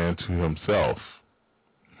draw all men to Himself.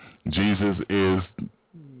 Jesus is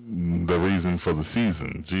the reason for the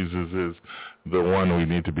season. Jesus is the one we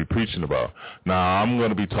need to be preaching about. Now, I'm going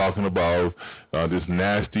to be talking about this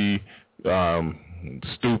nasty,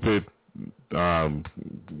 stupid thing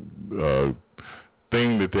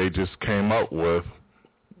that they just came up with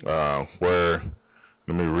where,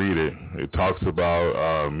 let me read it. It talks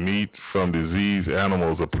about meat from diseased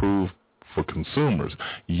animals approved for consumers.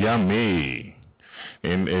 Yummy.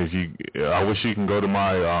 And I wish you can go to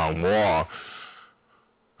my wall,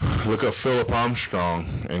 look up Philip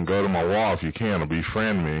Armstrong, and go to my wall if you can, or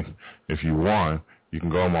befriend me if you want. You can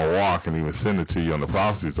go on my wall. I can even send it to you on the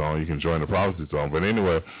Prophecy Zone. You can join the Prophecy Zone. But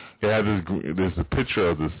anyway, there's a picture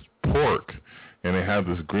of this pork, and they have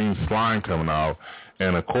this green slime coming out.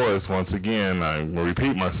 And, of course, once again, I will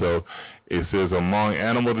repeat myself, it says among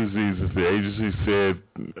animal diseases, the agency said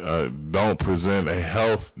don't present a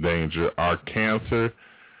health danger are cancer,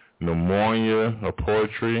 pneumonia or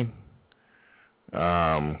poultry,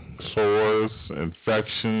 sores,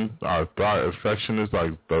 infection is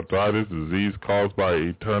like arthritis, disease caused by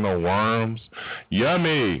eternal worms.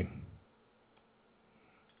 Yummy!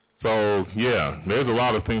 So, yeah, there's a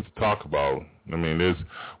lot of things to talk about. I mean, there's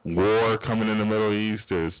war coming in the Middle East.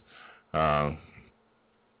 There's,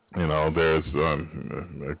 there's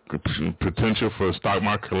potential for a stock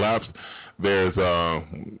market collapse. There's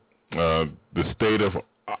the state of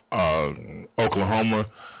Oklahoma,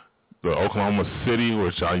 the Oklahoma City,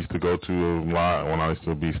 which I used to go to a lot when I used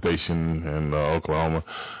to be stationed in Oklahoma,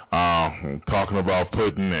 talking about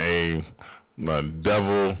putting a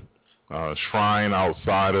devil shrine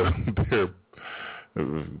outside of their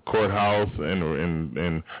courthouse,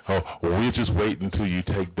 and we'll just wait until you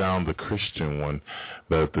take down the Christian one,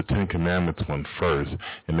 the Ten Commandments one first,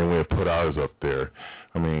 and then we'll put ours up there.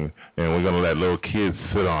 I mean, and we're gonna let little kids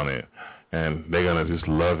sit on it, and they're gonna just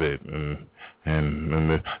love it, and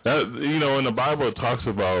that, in the Bible it talks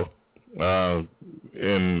about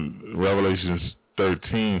in Revelations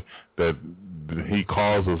 13 that He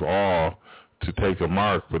calls us all to take a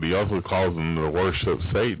mark, but He also calls them to worship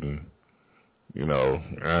Satan.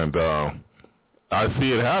 and I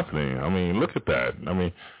see it happening. I mean, look at that. I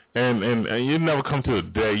mean, and you never come to a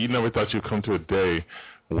day, you never thought you'd come to a day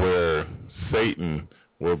where Satan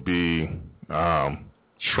will be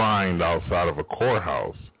shrined outside of a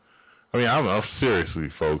courthouse. I mean, I don't know, seriously,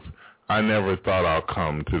 folks, I never thought I'd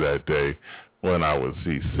come to that day when I would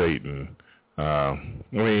see Satan. I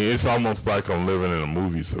mean, it's almost like I'm living in a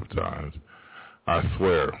movie sometimes. I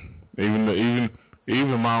swear. Even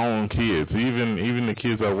my own kids, even the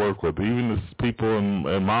kids I work with, even the people in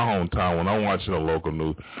my hometown, when I'm watching the local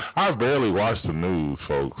news, I barely watch the news,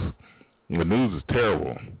 folks. The news is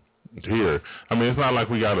terrible here. I mean, it's not like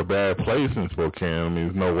we got a bad place in Spokane. I mean,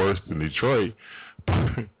 it's no worse than Detroit.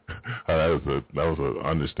 That was an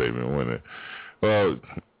understatement, wasn't it? Well,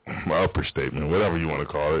 upper statement, whatever you want to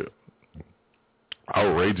call it.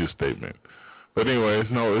 Outrageous statement. But anyway,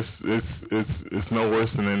 it's no worse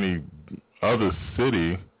than any other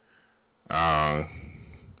city, but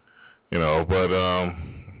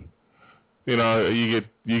you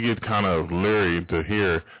get kind of leery to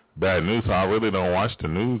hear bad news. So I really don't watch the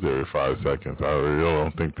news every 5 seconds. I really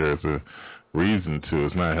don't think there's a reason to.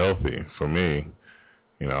 It's not healthy for me,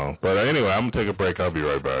 But anyway, I'm gonna take a break. I'll be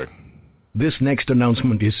right back. This next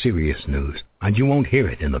announcement is serious news, and you won't hear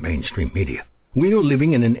it in the mainstream media. We are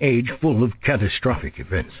living in an age full of catastrophic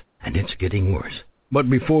events, and it's getting worse. But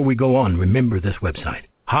before we go on, remember this website,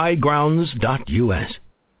 highgrounds.us.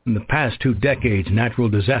 In the past 2 decades, natural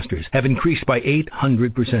disasters have increased by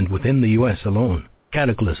 800% within the U.S. alone.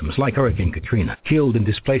 Cataclysms like Hurricane Katrina killed and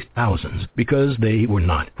displaced thousands because they were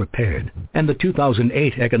not prepared. And the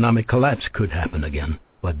 2008 economic collapse could happen again,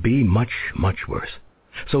 but be much, much worse.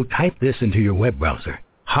 So type this into your web browser,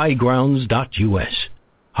 highgrounds.us.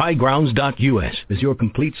 Highgrounds.us is your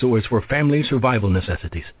complete source for family survival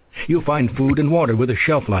necessities. You'll find food and water with a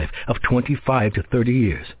shelf life of 25 to 30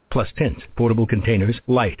 years, plus tents, portable containers,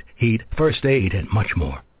 light, heat, first aid, and much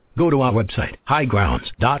more. Go to our website,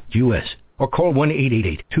 highgrounds.us, or call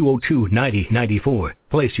 1-888-202-9094.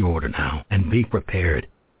 Place your order now and be prepared.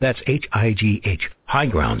 That's HIGH,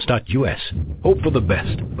 highgrounds.us. Hope for the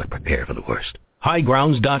best, but prepare for the worst.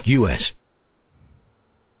 Highgrounds.us.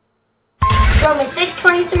 Romans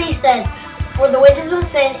 6:23 says, "For the wages of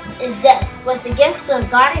sin is death, but the gift of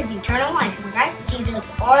God is eternal life in Christ Jesus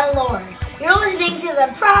our Lord." You're listening to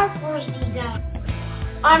the Prosperity Zone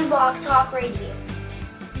on Blog Talk Radio.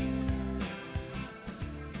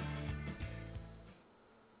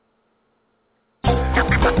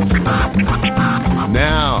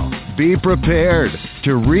 Now, be prepared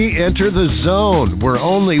to re-enter the zone where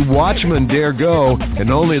only watchmen dare go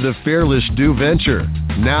and only the fearless do venture.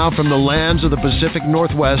 Now from the lands of the Pacific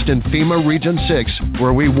Northwest and FEMA Region 6,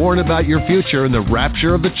 where we warn about your future and the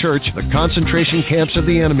rapture of the church, the concentration camps of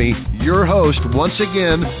the enemy, your host, once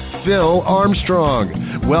again, Phil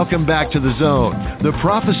Armstrong. Welcome back to the zone, the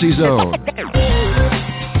Prophecy Zone.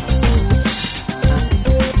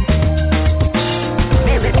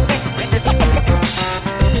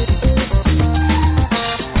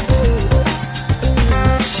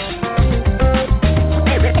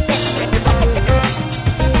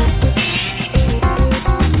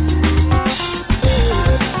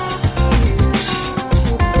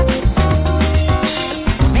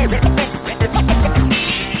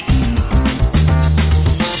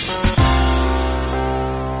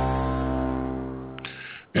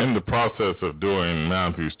 Of doing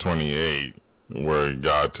Matthew 28, where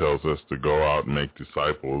God tells us to go out and make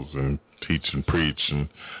disciples and teach and preach and,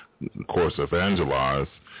 of course, evangelize.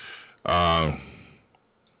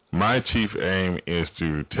 My chief aim is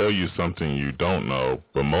to tell you something you don't know,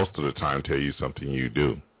 but most of the time tell you something you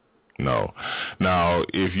do know. Now,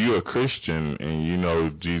 if you're a Christian and you know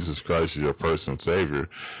Jesus Christ is your personal Savior,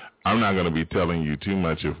 I'm not going to be telling you too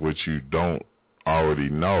much of what you don't already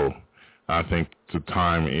know. I think the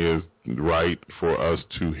time is right for us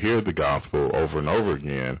to hear the gospel over and over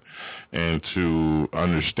again and to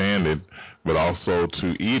understand it, but also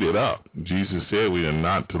to eat it up. Jesus said we are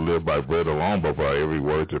not to live by bread alone, but by every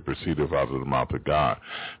word that proceedeth out of the mouth of God.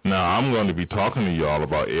 Now, I'm going to be talking to y'all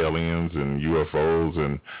about aliens and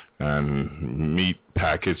UFOs and meat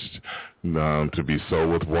packaged to be sold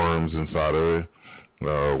with worms inside of it,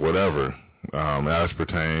 whatever,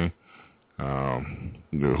 aspartame.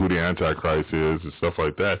 Who the Antichrist is and stuff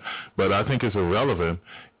like that. But I think it's irrelevant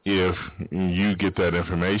if you get that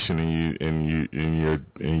information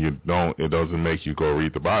and you don't. It doesn't make you go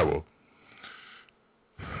read the Bible.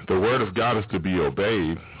 The Word of God is to be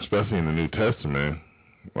obeyed, especially in the New Testament.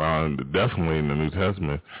 Definitely in the New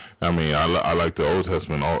Testament. I mean, I like the Old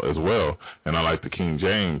Testament as well, and I like the King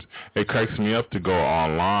James. It cracks me up to go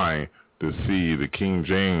online to see the King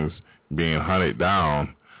James being hunted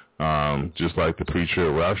down, just like the preacher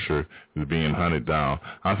at Rapture is being hunted down.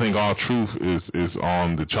 I think all truth is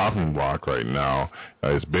on the chopping block right now.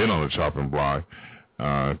 It's been on the chopping block,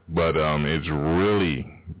 but it's really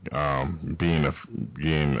being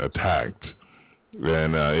attacked.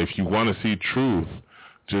 And if you want to see truth,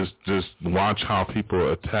 just watch how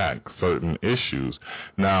people attack certain issues.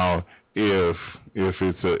 Now, if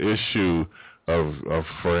it's an issue of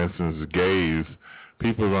for instance, gays,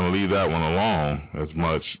 people are going to leave that one alone as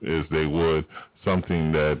much as they would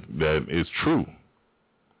something that is true.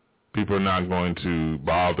 People are not going to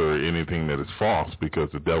bother anything that is false because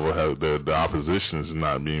the devil has the opposition is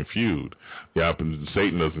not being viewed.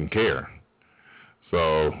 Satan doesn't care.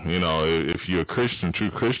 So, if you're a Christian,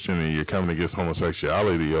 true Christian, and you're coming against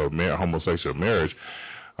homosexuality or homosexual marriage,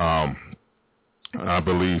 I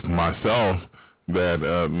believe myself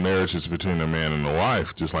that marriage is between a man and a wife,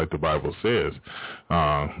 just like the Bible says.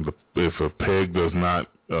 If a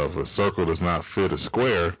circle does not fit a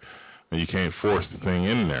square, you can't force the thing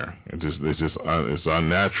in there. It's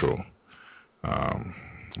unnatural.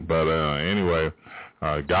 But anyway,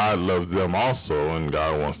 God loves them also, and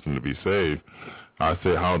God wants them to be saved. I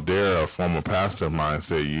say, how dare a former pastor of mine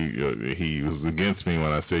say he was against me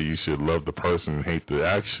when I say you should love the person and hate the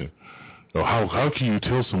action. So how can you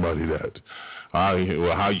tell somebody that? How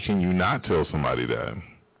can you not tell somebody that?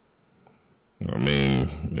 I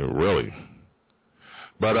mean, really.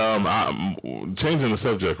 But changing the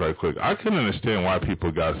subject right quick, I couldn't understand why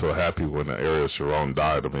people got so happy when Ariel Sharon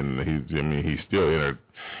died. He still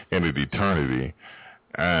entered eternity,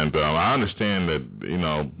 and I understand that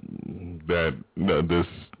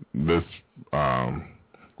this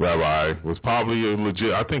rabbi was probably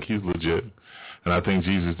legit. I think he's legit, and I think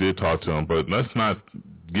Jesus did talk to him. But let's not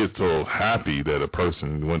get so happy that a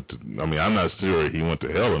person went to. I'm not sure he went to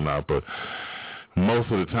hell or not, but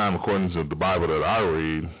most of the time, according to the Bible that I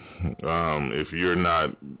read, if you're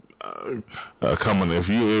not if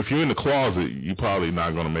you're in the closet, you're probably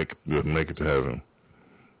not going to make it to heaven.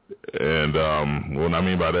 And what I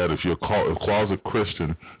mean by that, if you're a closet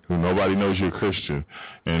Christian who nobody knows you're a Christian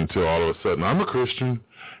until all of a sudden I'm a Christian,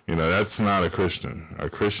 that's not a Christian. A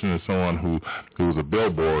Christian is someone who's a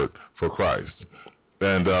billboard for Christ.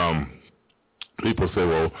 And people say,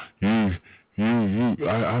 well, I'm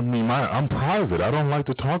private. I don't like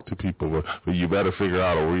to talk to people, but you better figure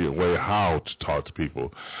out a way how to talk to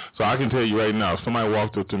people. So I can tell you right now, if somebody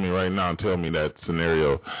walked up to me right now and tell me that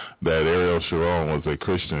scenario, that Ariel Sharon was a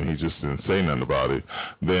Christian, he just didn't say nothing about it,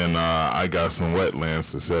 then I got some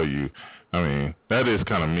wetlands to tell you. That is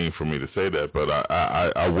kind of mean for me to say that, but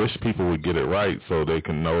I wish people would get it right so they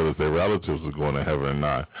can know that their relatives are going to heaven or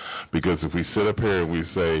not. Because if we sit up here and we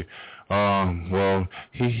say, well,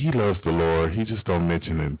 he loves the Lord, he just don't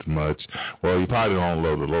mention it much. Well, he probably don't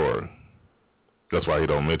love the Lord. That's why he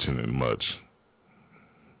don't mention it much.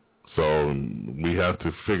 So we have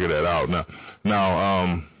to figure that out.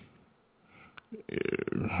 Now,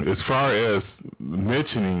 as far as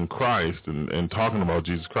mentioning Christ and talking about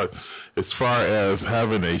Jesus Christ, as far as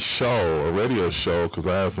having a radio show, because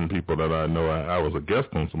I have some people that I know, I was a guest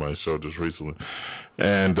on somebody's show just recently,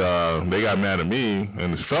 and they got mad at me,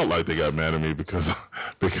 and it felt like they got mad at me because I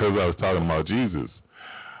was talking about Jesus.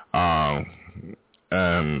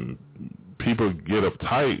 And people get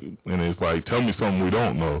uptight, and it's like, tell me something we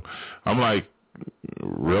don't know. I'm like,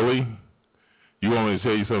 really? You want me to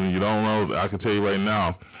tell you something you don't know? I can tell you right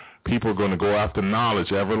now, people are going to go after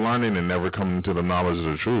knowledge, ever learning and never coming to the knowledge of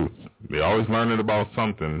the truth. They're always learning about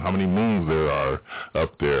something, how many moons there are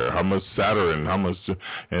up there, how much Saturn, how much...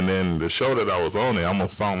 And then the show that I was on, it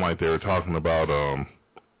almost sounded like they were talking about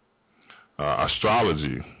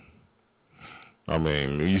astrology.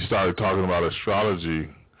 When you started talking about astrology,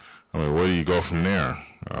 where do you go from there?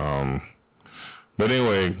 But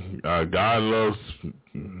anyway, God loves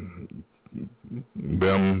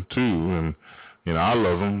them too, and I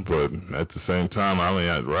love them, but at the same time,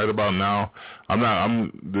 right about now,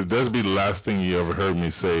 that'll be the last thing you ever heard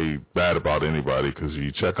me say bad about anybody, because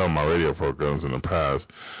you check out my radio programs in the past,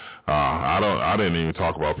 I didn't even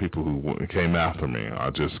talk about people who came after me. I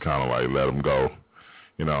just kind of like let them go.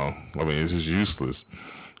 It's just useless.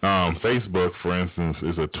 Facebook, for instance,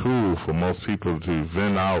 is a tool for most people to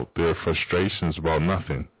vent out their frustrations about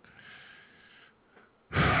nothing.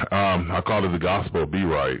 I call it the gospel be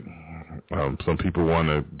right. Some people want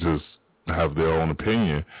to just have their own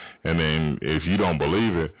opinion, and then if you don't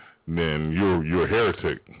believe it, then you're a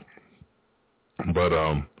heretic. But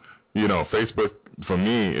Facebook for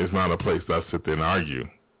me is not a place that I sit there and argue.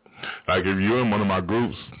 Like if you're in one of my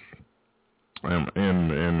groups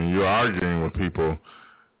and you're arguing with people,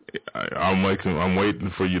 I'm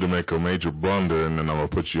waiting for you to make a major blunder, and then I'm gonna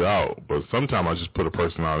put you out. But sometimes I just put a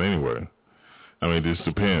person out anyway. I mean, it just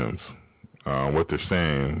depends what they're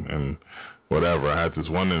saying and whatever. I had this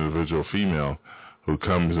one individual female who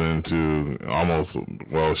comes into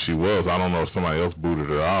she was. I don't know if somebody else booted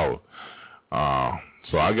her out.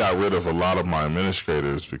 So I got rid of a lot of my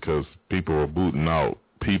administrators because people were booting out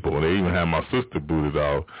people. They even had my sister booted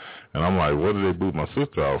out. And I'm like, what did they boot my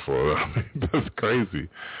sister out for? I mean, that's crazy.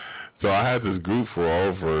 So I had this group for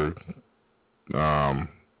over,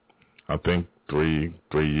 I think, three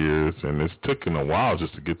years. And it's taken a while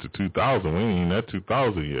just to get to 2,000. We ain't even at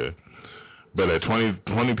 2,000 yet. But at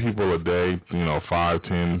 20 people a day, 5,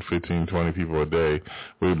 10, 15, 20 people a day,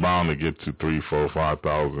 we're bound to get to 3, 4,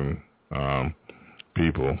 5,000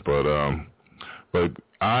 people. But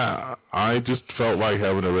I just felt like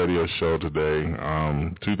having a radio show today.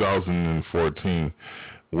 2014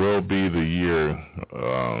 will be the year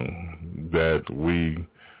that we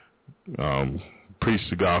preach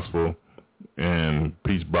the gospel and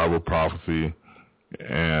preach Bible prophecy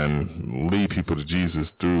and lead people to Jesus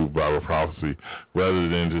through Bible prophecy rather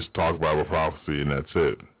than just talk Bible prophecy and that's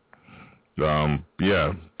it.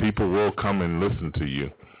 People will come and listen to you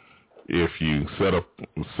if you set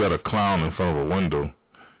a clown in front of a window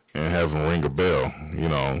and have him ring a bell.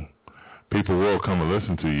 People will come and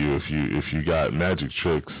listen to you if you got magic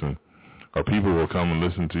tricks, or people will come and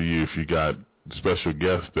listen to you if you got special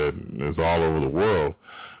guests that is all over the world.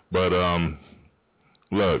 But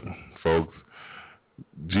look, folks,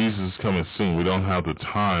 Jesus is coming soon. We don't have the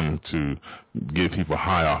time to get people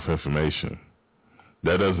high off information.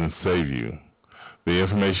 That doesn't save you. The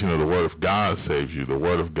information of the Word of God saves you. The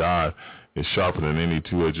Word of God is sharper than any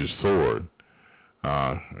two-edged sword.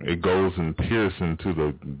 It goes and pierces into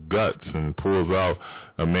the guts and pulls out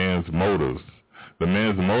a man's motives. The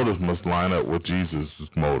man's motives must line up with Jesus'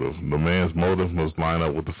 motive. The man's motive must line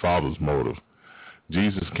up with the Father's motive.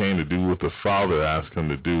 Jesus came to do what the Father asked him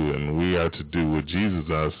to do, and we are to do what Jesus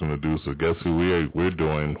asked him to do. So guess who we're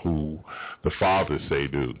doing? Who the Father say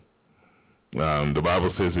do. The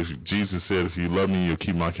Bible says, Jesus said, if you love me, you'll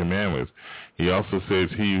keep my commandments. He also says,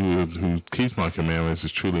 he who keeps my commandments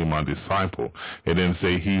is truly my disciple. It didn't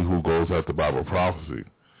say he who goes after Bible prophecy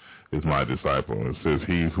is my disciple. It says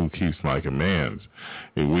he who keeps my commands.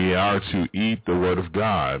 And we are to eat the Word of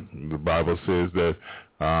God. The Bible says that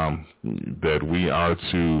we are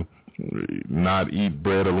to not eat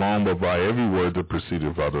bread alone, but by every word that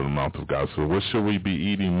proceedeth out of the mouth of God. So what should we be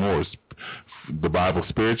eating more? The Bible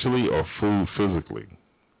spiritually or food physically?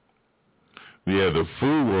 Yeah, the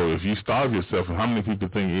food world, if you starve yourself, and how many people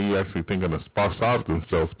think you actually think of starve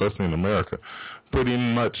themselves, especially in America? Pretty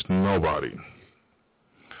much nobody.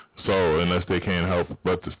 So, unless they can't help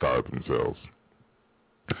but to starve themselves.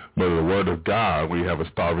 But the Word of God, we have a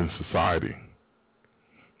starving society.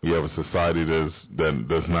 We have a society that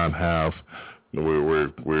does not have,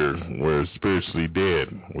 we're spiritually dead.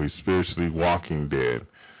 We're spiritually walking dead.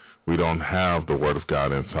 We don't have the Word of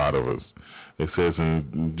God inside of us. It says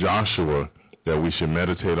in Joshua that we should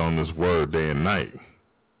meditate on this Word day and night.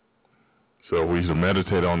 So if we should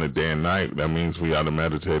meditate on it day and night, that means we ought to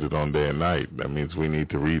meditate it on day and night. That means we need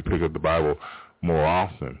to pick up the Bible more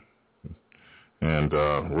often and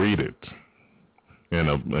read it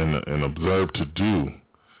and observe to do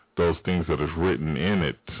those things that is written in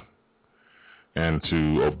it, and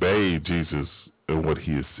to obey Jesus and what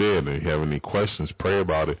he has said. And if you have any questions, pray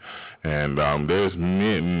about it. And there's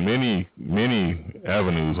many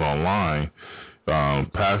avenues online,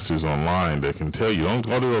 pastors online that can tell you. Don't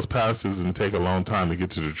go to those pastors and take a long time to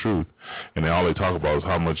get to the truth. And all they talk about is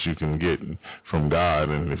how much you can get from God.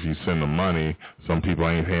 And if you send them money, some people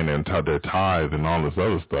ain't paying their tithe and all this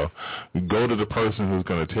other stuff. Go to the person who's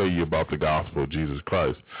going to tell you about the gospel of Jesus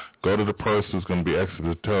Christ. Go to the person who's going to be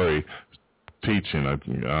expository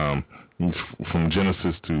teaching from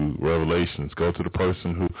Genesis to Revelations. Go to the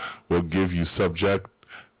person who will give you subject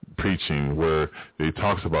preaching where it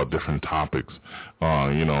talks about different topics,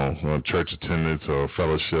 church attendance or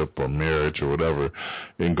fellowship or marriage or whatever,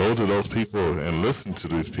 and go to those people and listen to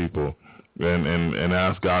these people and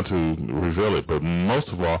ask God to reveal it. But most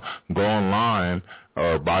of all, go online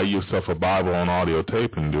or buy yourself a Bible on audio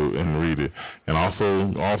tape and read it. And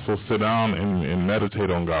also sit down and meditate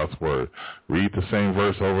on God's Word. Read the same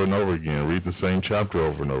verse over and over again. Read the same chapter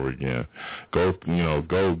over and over again. Go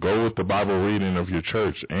with the Bible reading of your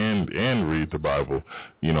church and read the Bible,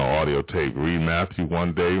 audio tape. Read Matthew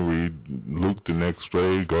one day, read Luke the next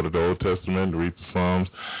day, go to the Old Testament, read the Psalms.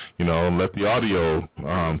 Let the audio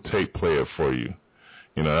tape play it for you.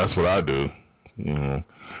 That's what I do.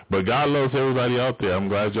 But God loves everybody out there. I'm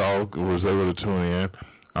glad y'all was able to tune in.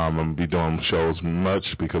 I'm going to be doing shows much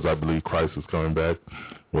because I believe Christ is coming back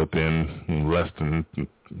within less than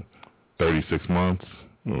 36 months.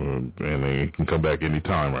 And it can come back any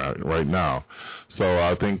time right now. So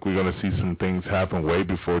I think we're going to see some things happen way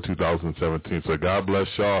before 2017. So God bless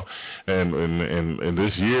y'all. And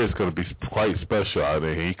this year is going to be quite special. I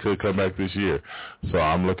think he could come back this year. So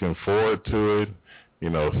I'm looking forward to it.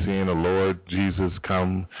 Seeing the Lord Jesus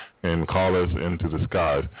come and call us into the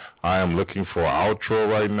skies. I am looking for an outro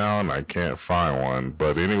right now, and I can't find one.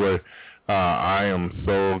 But anyway, I am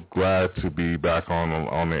so glad to be back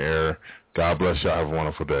on the air. God bless you. Have a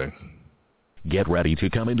wonderful day. Get ready to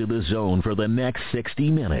come into the zone for the next 60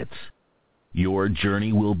 minutes. Your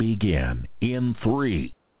journey will begin in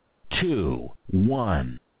 3, 2,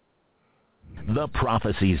 1. The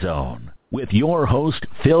Prophecy Zone with your host,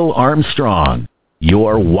 Phil Armstrong,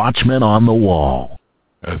 your watchman on the wall.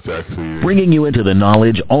 That's actually bringing you into the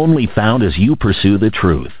knowledge only found as you pursue the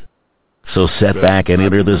truth. So set back and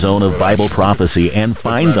enter the zone of Bible prophecy and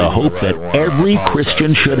find the hope that every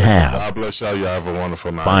Christian should have. God bless y'all. You have a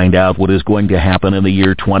wonderful night. Find out what is going to happen in the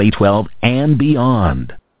year 2012 and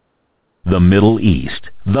beyond. The Middle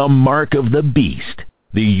East, the mark of the beast,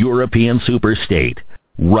 the European superstate,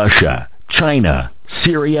 Russia, China,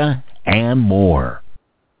 Syria, and more.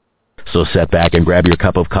 So set back and grab your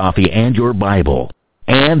cup of coffee and your Bible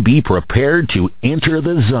and be prepared to enter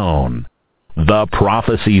the zone. The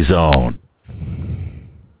Prophecy Zone.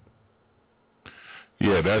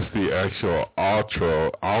 Yeah, that's the actual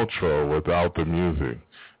outro without the music.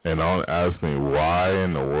 And don't ask me why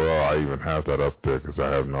in the world I even have that up there, because I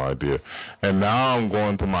have no idea. And now I'm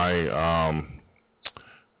going to my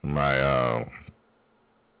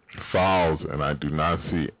files, and I do not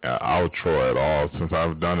see an outro at all. Since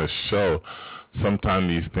I've done a show, sometimes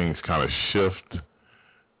these things kind of shift.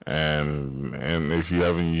 And if you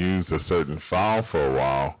haven't used a certain file for a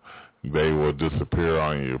while, they will disappear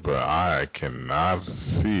on you. But I cannot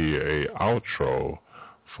see a outro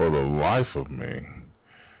for the life of me.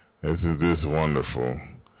 This is just wonderful.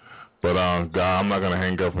 But God, I'm not gonna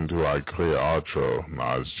hang up until I clear outro. No,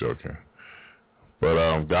 I was joking.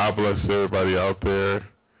 But God bless everybody out there,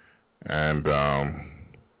 and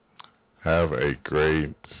have a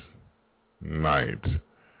great night.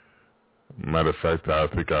 Matter of fact, I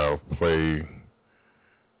think I'll play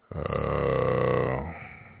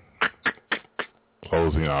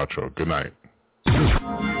closing outro. Good night.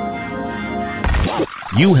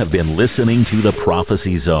 You have been listening to The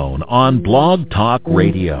Prophecy Zone on Blog Talk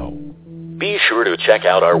Radio. Be sure to check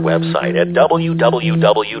out our website at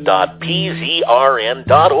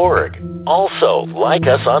www.pzrn.org. Also, like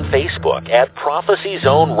us on Facebook at Prophecy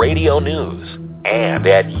Zone Radio News and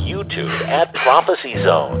at YouTube at Prophecy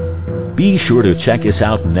Zone. Be sure to check us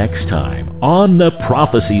out next time on The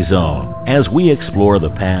Prophecy Zone as we explore the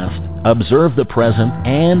past, observe the present,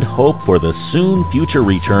 and hope for the soon future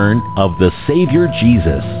return of the Savior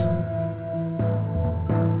Jesus.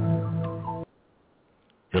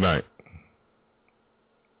 Good night.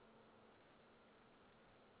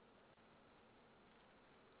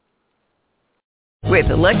 With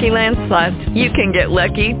the Lucky Land Slots, you can get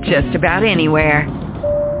lucky just about anywhere.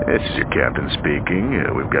 This is your captain speaking.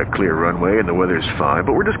 We've got clear runway and the weather's fine,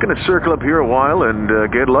 but we're just going to circle up here a while and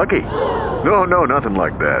get lucky. No, nothing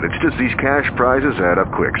like that. It's just these cash prizes add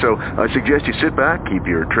up quick. So I suggest you sit back, keep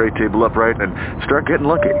your tray table upright, and start getting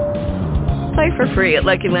lucky. Play for free at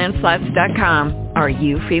LuckyLandSlots.com. Are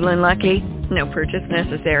you feeling lucky? No purchase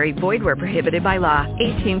necessary. Void where prohibited by law.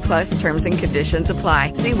 18+ terms and conditions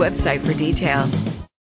apply. See website for details.